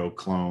QBO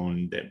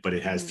clone, but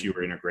it has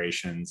fewer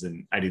integrations,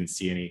 and I didn't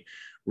see any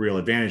real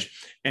advantage.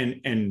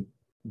 And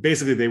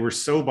basically they were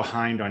so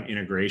behind on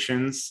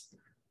integrations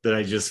that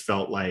I just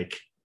felt like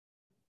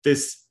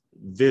this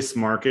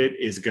market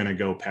is going to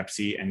go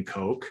Pepsi and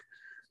Coke.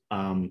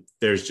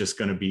 There's just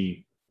going to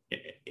be,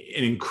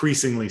 and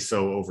increasingly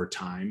so over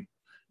time,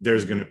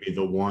 there's going to be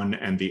the one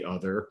and the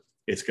other.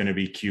 It's going to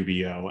be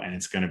QBO and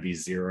it's going to be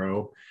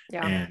Xero.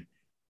 Yeah. And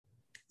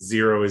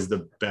Xero is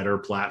the better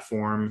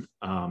platform.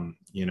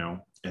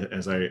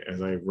 As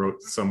I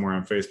wrote somewhere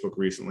on Facebook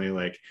recently,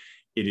 like,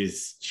 it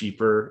is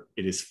cheaper,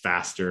 it is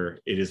faster,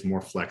 it is more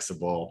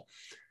flexible.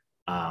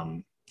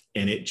 And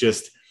it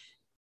just,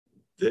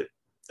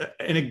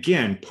 and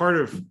again, part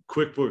of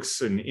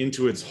QuickBooks and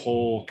Intuit's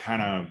whole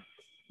kind of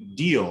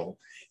deal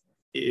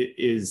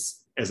is,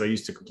 as I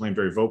used to complain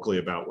very vocally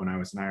about when I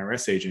was an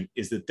IRS agent,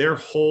 is that their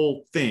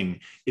whole thing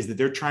is that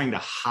they're trying to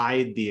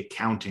hide the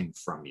accounting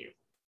from you.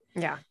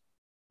 Yeah.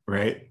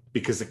 Right?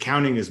 Because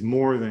accounting is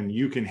more than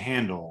you can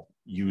handle,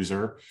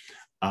 user.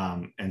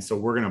 And so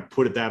we're going to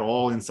put that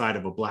all inside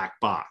of a black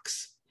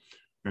box,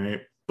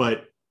 right?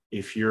 But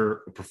if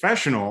you're a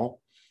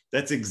professional,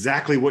 that's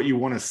exactly what you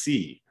want to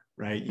see,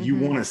 right? You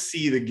want to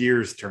see the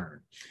gears turn.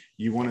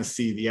 You want to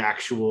see the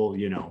actual,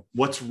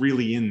 what's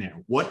really in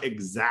there, what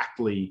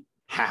exactly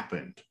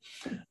happened.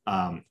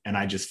 And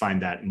I just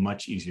find that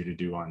much easier to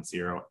do on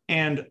Xero.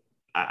 And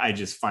I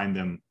just find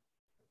them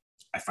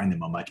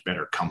a much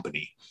better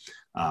company.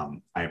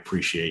 I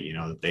appreciate,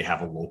 that they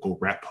have a local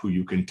rep who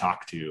you can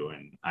talk to,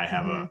 and I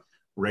have a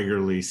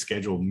regularly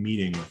scheduled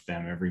meeting with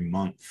them every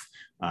month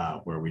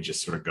where we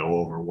just sort of go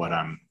over what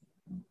I'm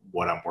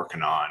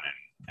working on.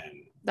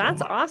 And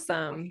that's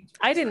awesome.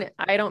 I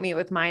don't meet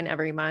with mine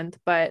every month,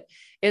 but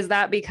is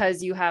that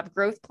because you have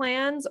growth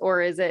plans,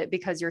 or is it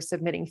because you're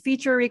submitting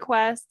feature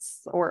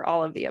requests, or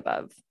all of the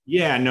above?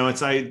 Yeah, no,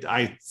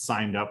 I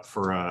signed up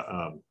for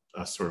a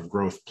sort of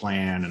growth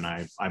plan, and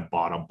I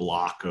bought a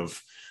block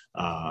of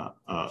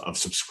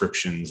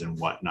subscriptions and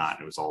whatnot.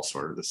 It was all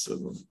sort of this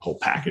whole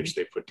package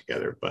they put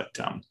together. But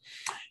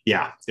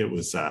yeah, it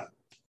was.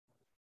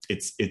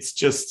 It's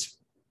just,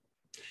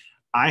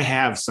 I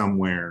have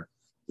somewhere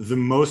the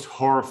most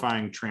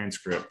horrifying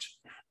transcript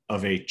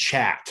of a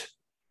chat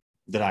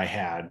that I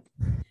had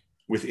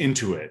with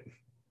Intuit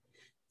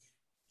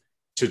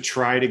to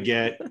try to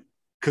get,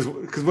 because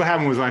what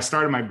happened was when I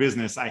started my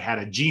business, I had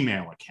a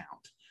Gmail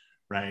account,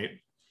 right?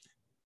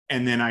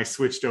 And then I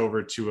switched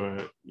over to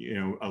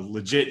a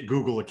legit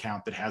Google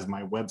account that has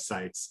my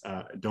website's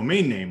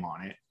domain name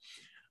on it.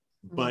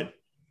 But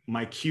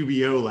my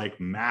QBO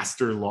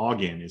master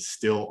login is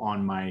still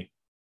on my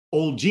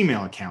old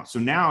Gmail account. So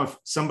now if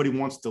somebody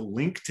wants to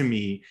link to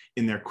me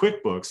in their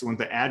QuickBooks, want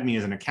to add me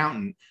as an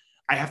accountant,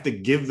 I have to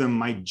give them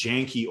my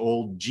janky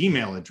old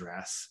Gmail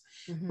address,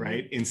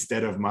 right?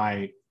 Instead of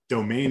my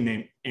domain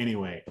name.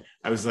 Anyway,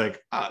 I was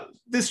like,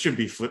 this should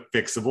be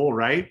fixable,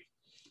 right?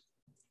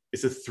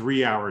 It's a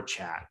 3-hour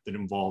chat that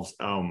involves,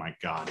 oh my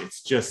God,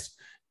 it's just,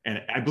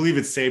 and I believe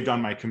it's saved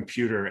on my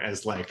computer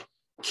as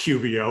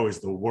QBO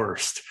is the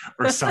worst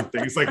or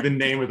something. It's the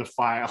name of the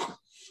file.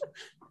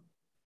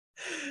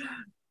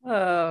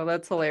 Oh,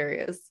 that's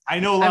hilarious. I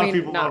know a lot of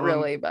people not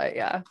really, but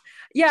yeah.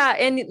 Yeah.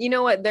 And you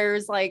know what?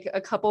 There's like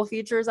a couple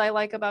features I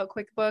like about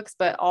QuickBooks,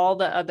 but all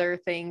the other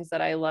things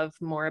that I love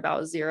more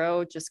about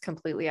Xero just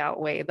completely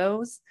outweigh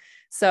those.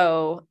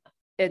 So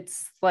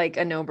it's like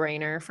a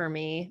no-brainer for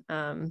me.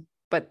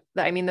 But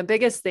I mean, the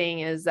biggest thing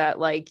is that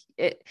like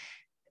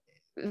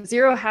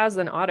Xero has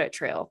an audit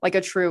trail, like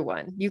a true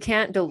one. You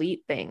can't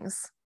delete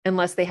things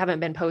unless they haven't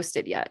been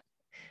posted yet.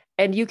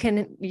 And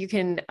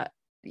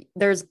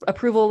there's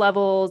approval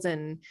levels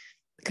and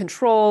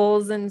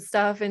controls and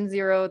stuff in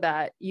Xero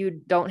that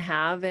you don't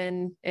have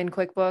in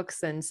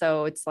QuickBooks. And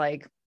so it's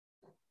like,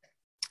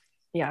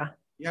 yeah.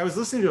 Yeah, I was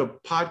listening to a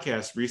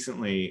podcast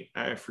recently.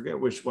 I forget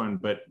which one,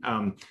 but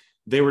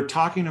they were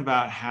talking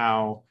about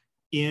how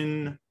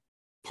in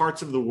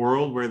parts of the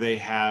world where they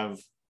have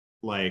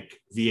like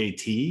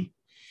VAT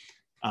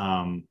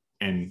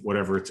and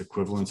whatever its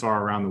equivalents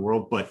are around the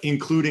world, but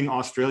including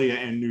Australia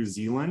and New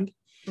Zealand,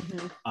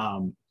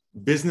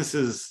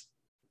 businesses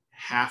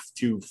have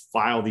to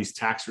file these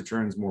tax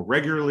returns more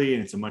regularly,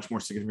 and it's a much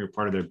more significant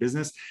part of their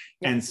business.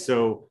 Yep. And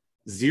so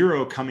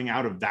Xero coming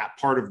out of that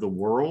part of the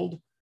world,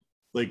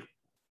 like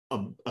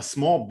a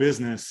small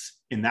business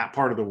in that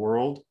part of the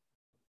world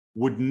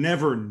would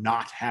never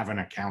not have an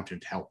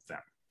accountant help them.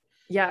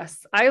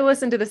 Yes. I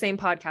listened to the same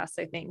podcast,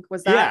 I think.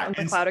 Was that on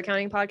the cloud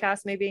accounting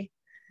podcast, maybe?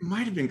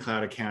 Might have been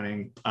cloud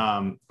accounting.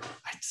 For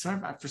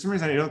some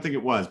reason, I don't think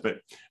it was, but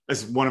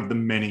it's one of the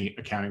many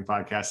accounting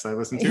podcasts I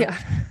listen to. Yeah.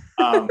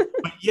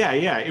 But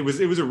yeah, it was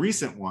a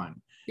recent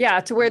one. Yeah,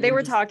 to where they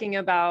were talking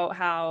about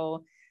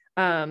how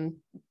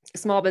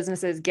small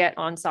businesses get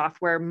on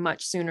software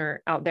much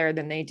sooner out there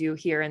than they do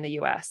here in the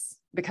US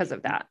because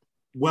of that.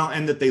 Well,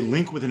 and that they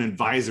link with an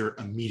advisor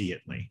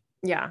immediately.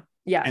 Yeah.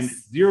 Yes. And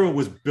Xero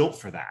was built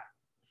for that.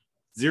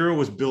 Xero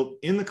was built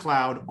in the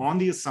cloud on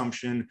the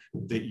assumption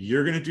that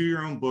you're going to do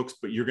your own books,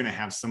 but you're going to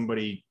have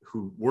somebody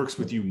who works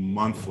with you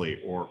monthly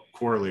or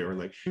quarterly, or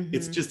like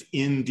it's just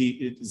in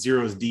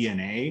Xero's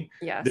DNA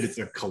that it's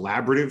a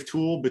collaborative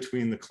tool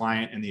between the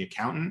client and the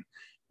accountant.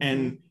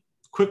 And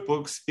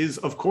QuickBooks is,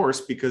 of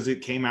course, because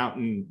it came out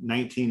in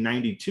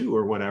 1992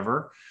 or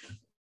whatever,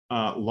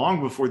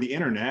 long before the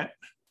internet,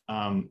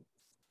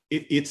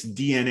 its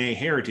DNA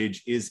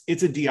heritage is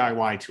it's a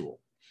DIY tool.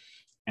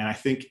 And I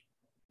think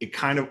it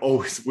kind of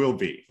always will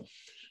be.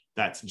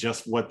 That's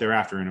just what they're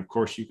after. And of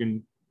course you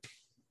can,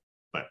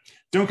 but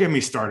don't get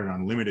me started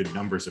on limited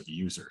numbers of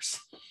users.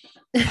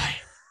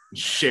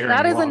 Sharing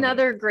that is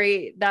another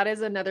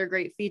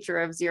great feature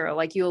of Xero.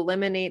 Like you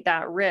eliminate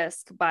that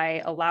risk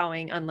by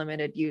allowing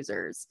unlimited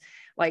users.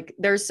 Like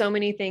there's so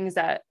many things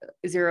that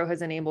Xero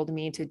has enabled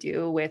me to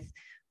do with,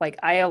 like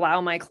I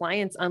allow my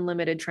clients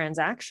unlimited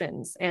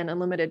transactions and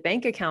unlimited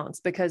bank accounts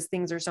because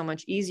things are so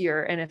much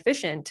easier and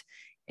efficient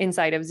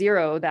inside of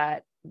Xero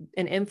that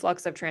an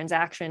influx of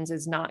transactions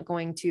is not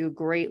going to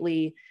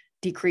greatly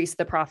decrease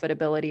the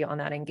profitability on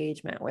that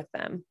engagement with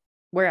them.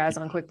 Whereas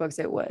on QuickBooks,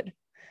 it would.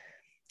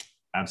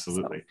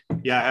 Absolutely.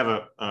 So. Yeah. I have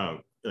a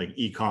like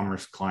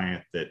e-commerce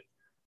client that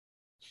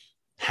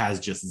has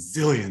just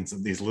zillions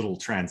of these little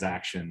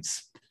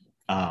transactions.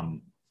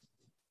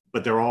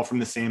 But they're all from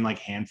the same like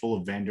handful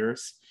of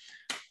vendors.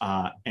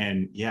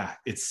 And yeah,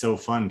 it's so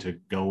fun to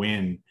go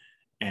into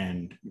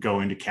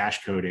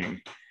cash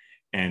coding,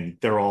 and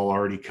they're all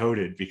already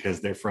coded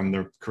because they're from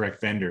the correct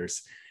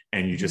vendors.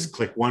 And you just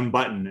click one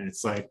button and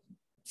it's like,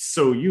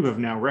 so you have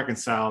now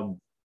reconciled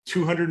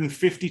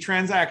 250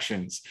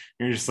 transactions.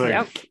 And you're just like,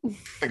 I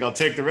think I'll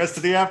take the rest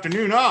of the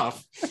afternoon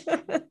off.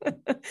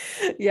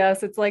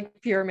 Yes, it's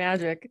like pure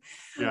magic.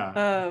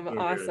 Yeah.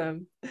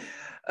 Awesome.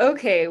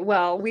 Okay,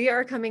 well, we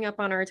are coming up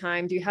on our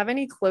time. Do you have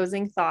any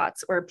closing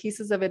thoughts or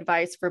pieces of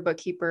advice for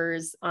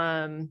bookkeepers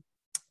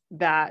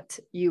that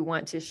you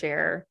want to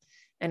share?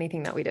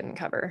 Anything that we didn't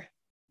cover?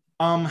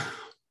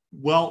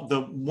 Well,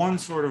 the one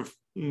sort of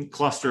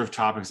cluster of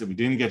topics that we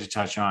didn't get to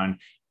touch on,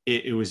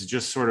 it was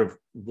just sort of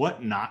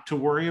what not to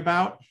worry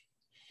about.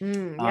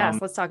 Yes,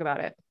 let's talk about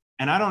it.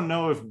 And I don't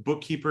know if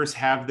bookkeepers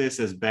have this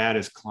as bad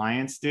as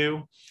clients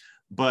do,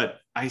 but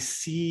I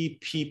see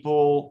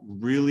people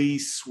really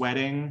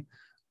sweating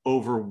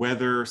over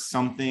whether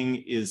something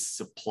is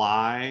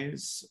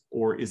supplies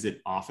or is it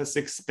office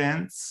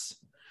expense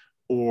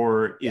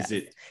or is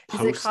it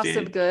postage? Is it cost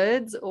of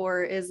goods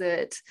or is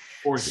it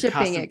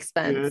shipping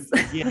expense?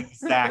 Yeah,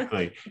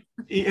 exactly.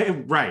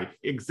 Right,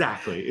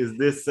 exactly. Is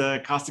this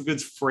cost of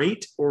goods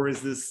freight or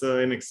is this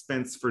an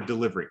expense for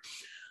delivery?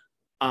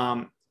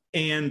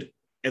 And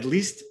at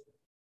least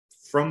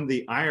from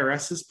the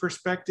IRS's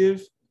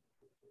perspective,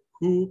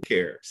 who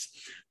cares?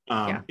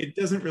 It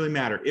doesn't really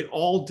matter. It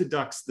all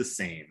deducts the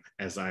same,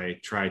 as I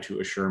try to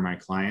assure my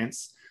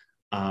clients.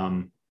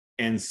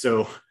 And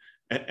so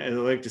I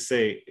like to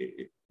say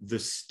the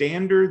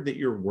standard that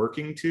you're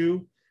working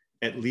to,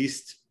 at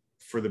least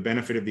for the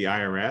benefit of the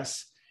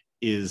IRS,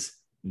 is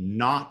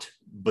not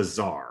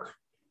bizarre,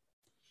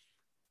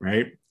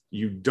 right?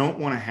 You don't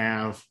want to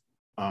have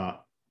a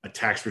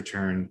tax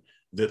return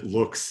that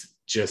looks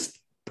just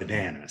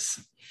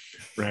bananas,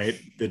 right?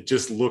 That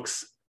just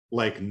looks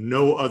like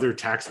no other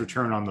tax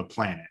return on the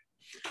planet,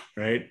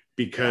 right?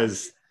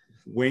 Because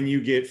when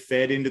you get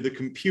fed into the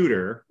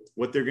computer,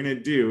 what they're going to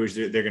do is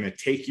they're going to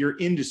take your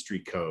industry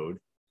code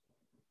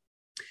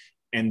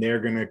and they're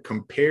going to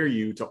compare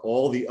you to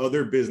all the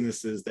other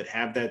businesses that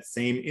have that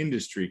same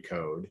industry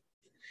code.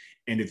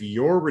 And if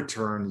your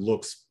return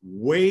looks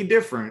way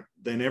different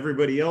than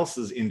everybody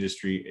else's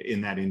industry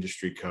in that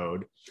industry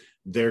code,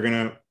 they're going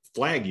to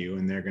flag you,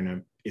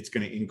 and it's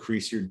going to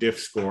increase your diff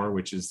score,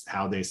 which is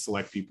how they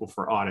select people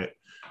for audit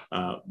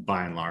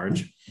by and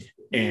large.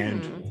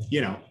 And,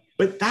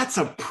 but that's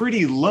a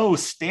pretty low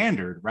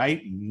standard,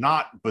 right?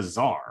 Not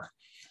bizarre.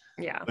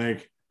 Yeah.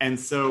 And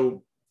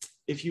so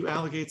if you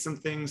allocate some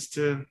things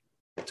to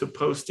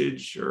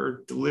postage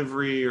or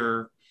delivery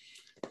or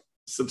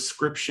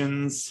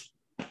subscriptions,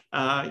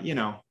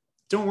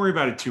 don't worry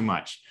about it too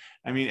much.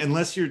 I mean,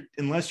 unless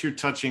you're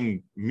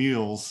touching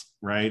meals,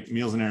 right?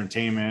 Meals and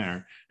entertainment,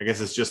 or I guess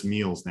it's just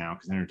meals now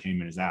because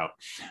entertainment is out.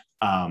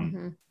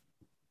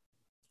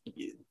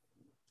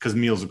 Because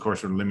meals, of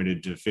course, are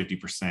limited to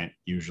 50%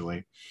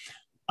 usually.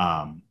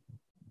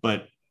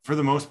 But for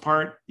the most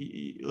part,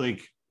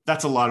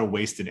 that's a lot of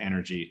wasted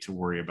energy to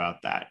worry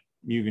about that.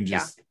 You can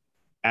just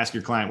ask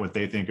your client what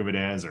they think of it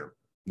as, or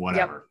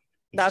whatever.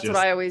 Yep. That's what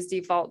I always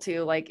default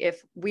to. Like,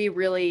 if we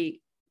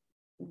really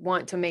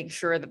want to make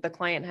sure that the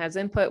client has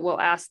input,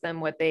 we'll ask them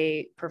what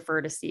they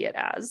prefer to see it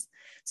as.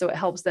 So it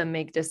helps them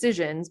make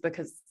decisions,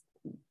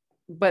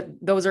 but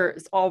those are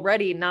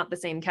already not the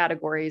same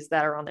categories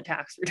that are on the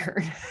tax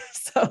return.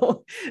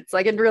 So it's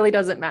like, it really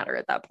doesn't matter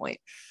at that point.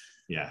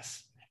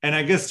 Yes. And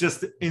I guess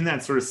just in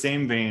that sort of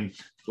same vein,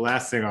 the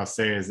last thing I'll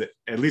say is that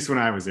at least when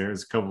I was there,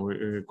 it's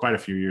quite a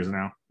few years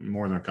now,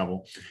 more than a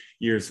couple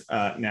years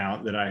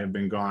now that I have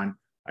been gone.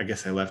 I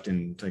guess I left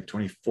in like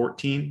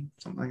 2014,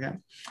 something like that.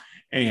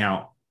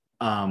 Anyhow,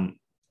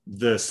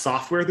 the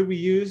software that we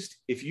used,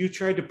 if you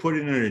tried to put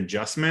in an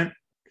adjustment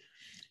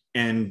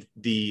and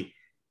the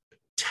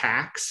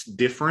tax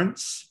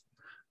difference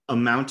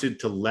amounted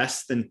to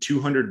less than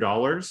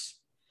 $200,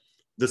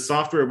 the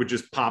software would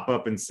just pop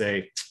up and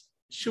say,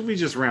 should we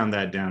just round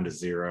that down to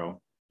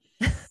zero?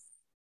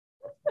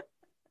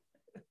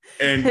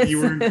 And you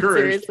were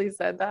encouraged. Seriously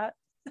said that?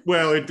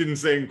 Well, it didn't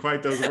say in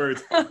quite those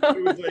words.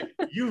 It was like,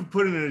 you've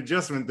put in an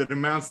adjustment that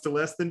amounts to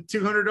less than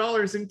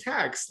 $200 in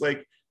tax.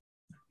 Like,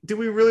 do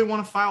we really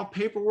want to file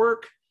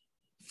paperwork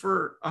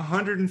for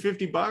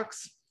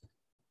 $150?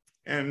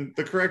 And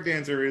the correct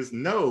answer is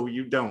no,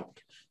 you don't,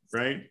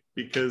 right?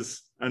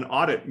 Because an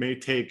audit may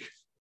take,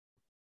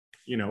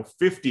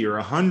 50 or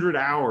 100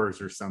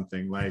 hours or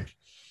something. Like,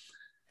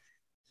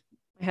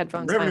 my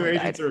headphones revenue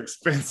agents are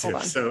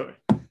expensive. So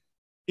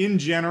in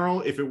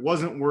general, if it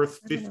wasn't worth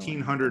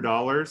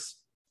 $1,500,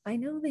 I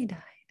know they died.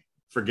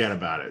 Forget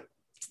about it.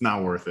 It's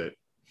not worth it.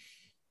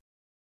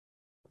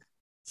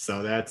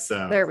 So that's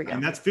there we go.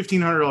 And that's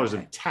 $1,500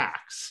 of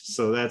tax.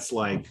 So that's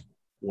like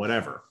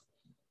whatever,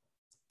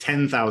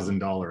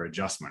 $10,000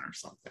 adjustment or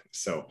something.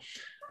 So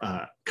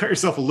cut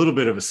yourself a little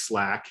bit of a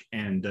slack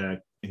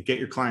and get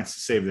your clients to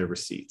save their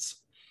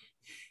receipts.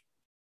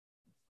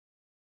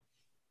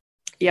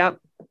 Yep.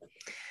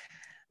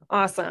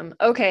 Awesome.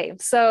 Okay.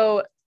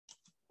 So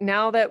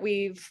now that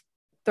we've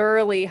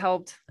thoroughly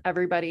helped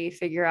everybody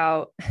figure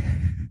out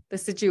the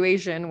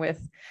situation with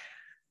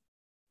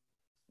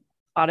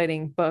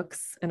auditing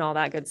books and all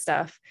that good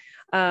stuff,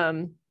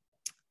 it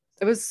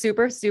was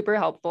super, super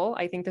helpful.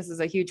 I think this is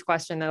a huge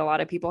question that a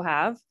lot of people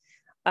have.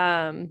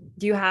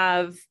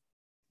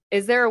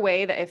 Is there a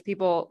way that if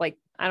people, like,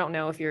 I don't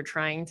know if you're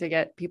trying to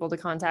get people to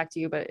contact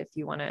you, but if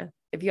you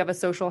have a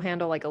social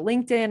handle, like a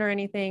LinkedIn or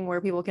anything where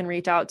people can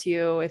reach out to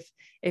you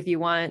if you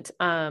want,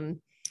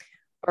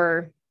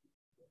 or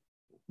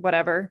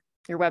whatever,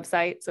 your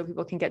website, so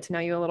people can get to know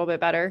you a little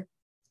bit better.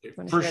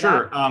 For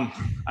sure. I'm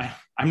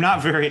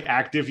not very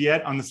active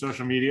yet on the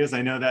social medias.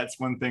 I know that's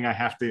one thing I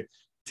have to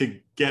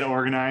get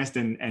organized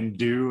and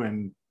do,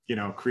 and,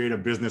 create a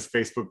business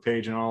Facebook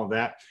page and all of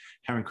that.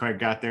 Haven't quite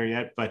got there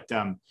yet, but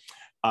my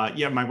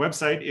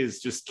website is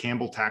just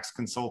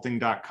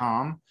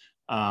campbelltaxconsulting.com.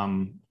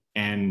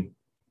 And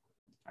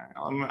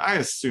I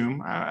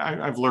assume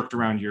I've lurked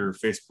around your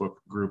Facebook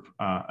group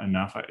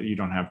enough. You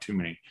don't have too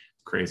many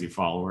crazy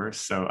followers.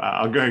 So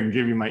I'll go ahead and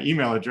give you my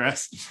email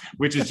address,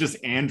 which is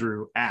just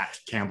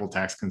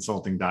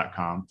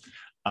andrew@campbelltaxconsulting.com.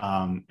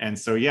 And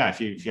so, if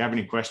you have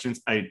any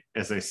questions,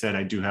 as I said,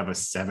 I do have a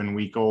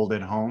 7-week-old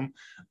at home.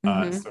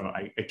 So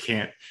I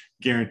can't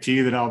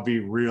guarantee that I'll be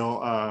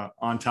real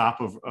on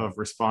top of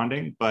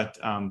responding, but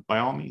by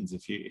all means,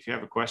 if you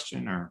have a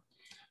question or.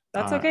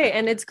 That's okay.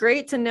 And it's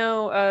great to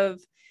know of,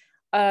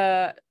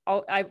 I'm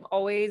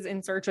always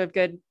in search of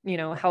good,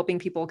 helping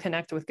people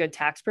connect with good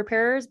tax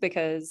preparers,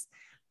 because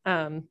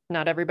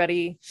not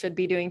everybody should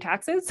be doing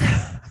taxes.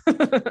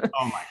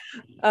 Oh my!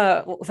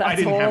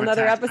 That's a whole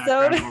another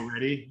episode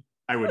already.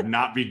 I would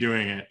not be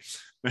doing it.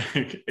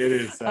 It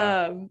is.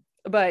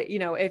 But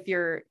if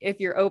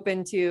you're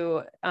open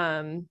to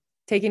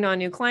taking on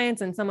new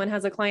clients, and someone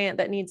has a client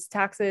that needs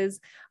taxes,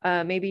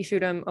 maybe shoot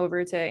them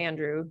over to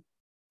Andrew.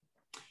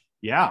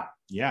 Yeah.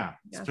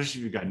 Especially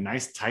if you've got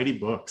nice, tidy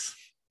books.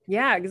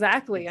 Yeah,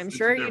 exactly. I'm It's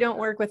sure you different. don't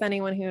work with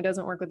anyone who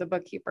doesn't work with a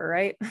bookkeeper,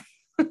 right?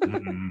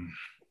 Mm.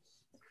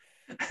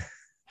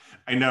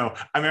 I know.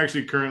 I'm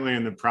actually currently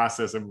in the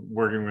process of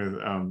working with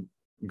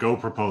Go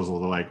Proposal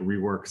to like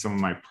rework some of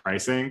my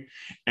pricing.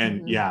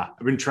 And yeah,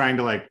 I've been trying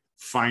to like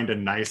find a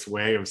nice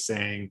way of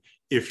saying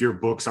if your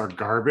books are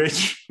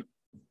garbage,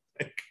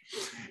 like,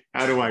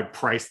 how do I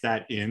price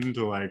that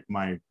into like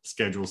my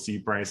Schedule C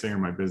pricing or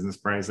my business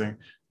pricing?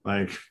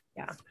 Like,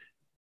 yeah,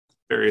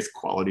 various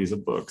qualities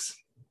of books.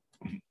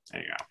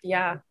 There you go.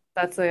 Yeah,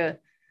 that's a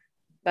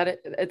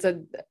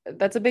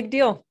big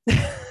deal.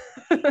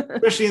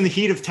 Especially in the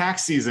heat of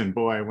tax season,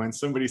 boy, when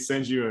somebody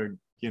sends you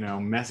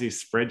a messy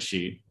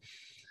spreadsheet.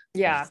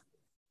 Yeah.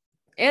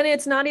 And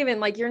it's not even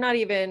like you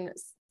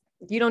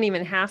don't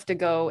even have to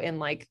go and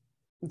like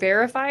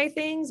verify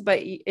things, but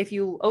if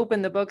you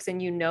open the books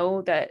and you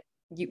know that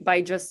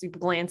by just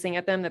glancing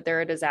at them that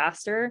they're a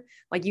disaster,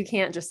 like you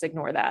can't just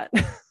ignore that.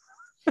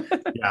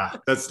 Yeah,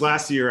 that's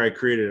last year I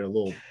created a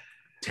little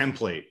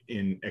template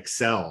in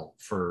Excel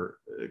for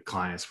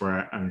clients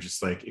where I'm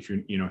just like, if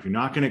you're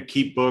not going to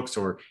keep books,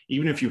 or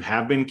even if you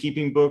have been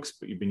keeping books,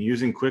 but you've been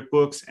using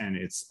QuickBooks and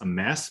it's a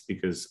mess,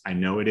 because I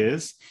know it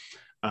is,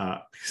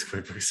 because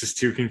QuickBooks is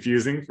too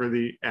confusing for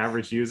the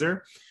average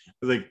user.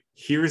 Like,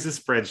 here's a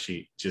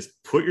spreadsheet. Just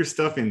put your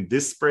stuff in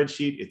this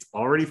spreadsheet. It's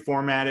already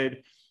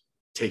formatted.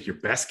 Take your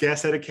best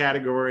guess at a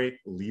category,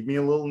 leave me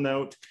a little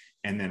note,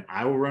 and then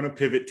I will run a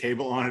pivot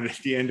table on it at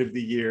the end of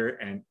the year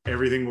and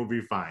everything will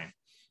be fine.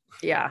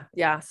 Yeah.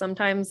 Yeah.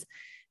 Sometimes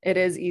it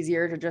is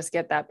easier to just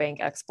get that bank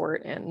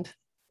export and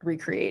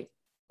recreate,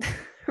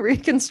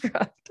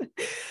 reconstruct.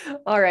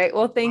 All right.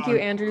 Well, thank you,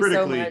 Andrew,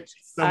 so much.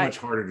 So much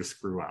harder to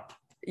screw up.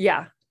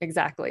 Yeah,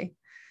 exactly.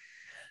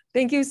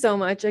 Thank you so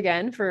much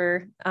again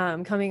for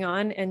coming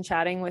on and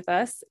chatting with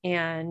us.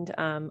 And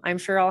I'm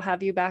sure I'll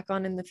have you back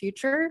on in the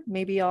future.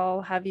 Maybe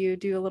I'll have you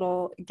do a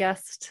little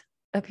guest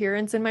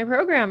appearance in my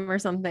program or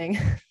something.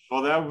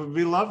 Well, that would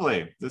be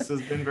lovely. This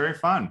has been very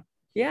fun.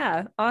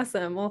 Yeah,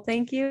 awesome. Well,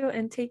 thank you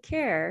and take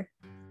care.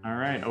 All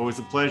right. Always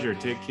a pleasure.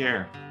 Take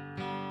care.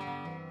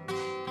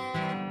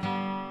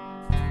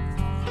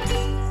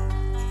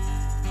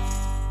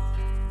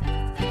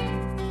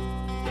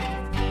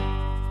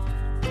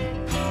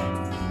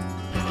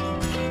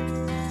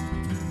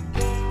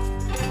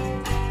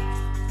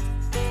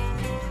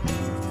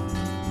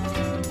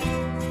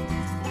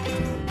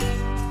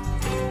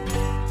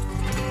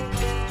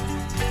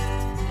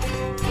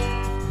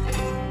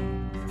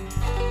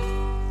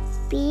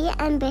 Be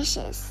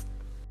ambitious.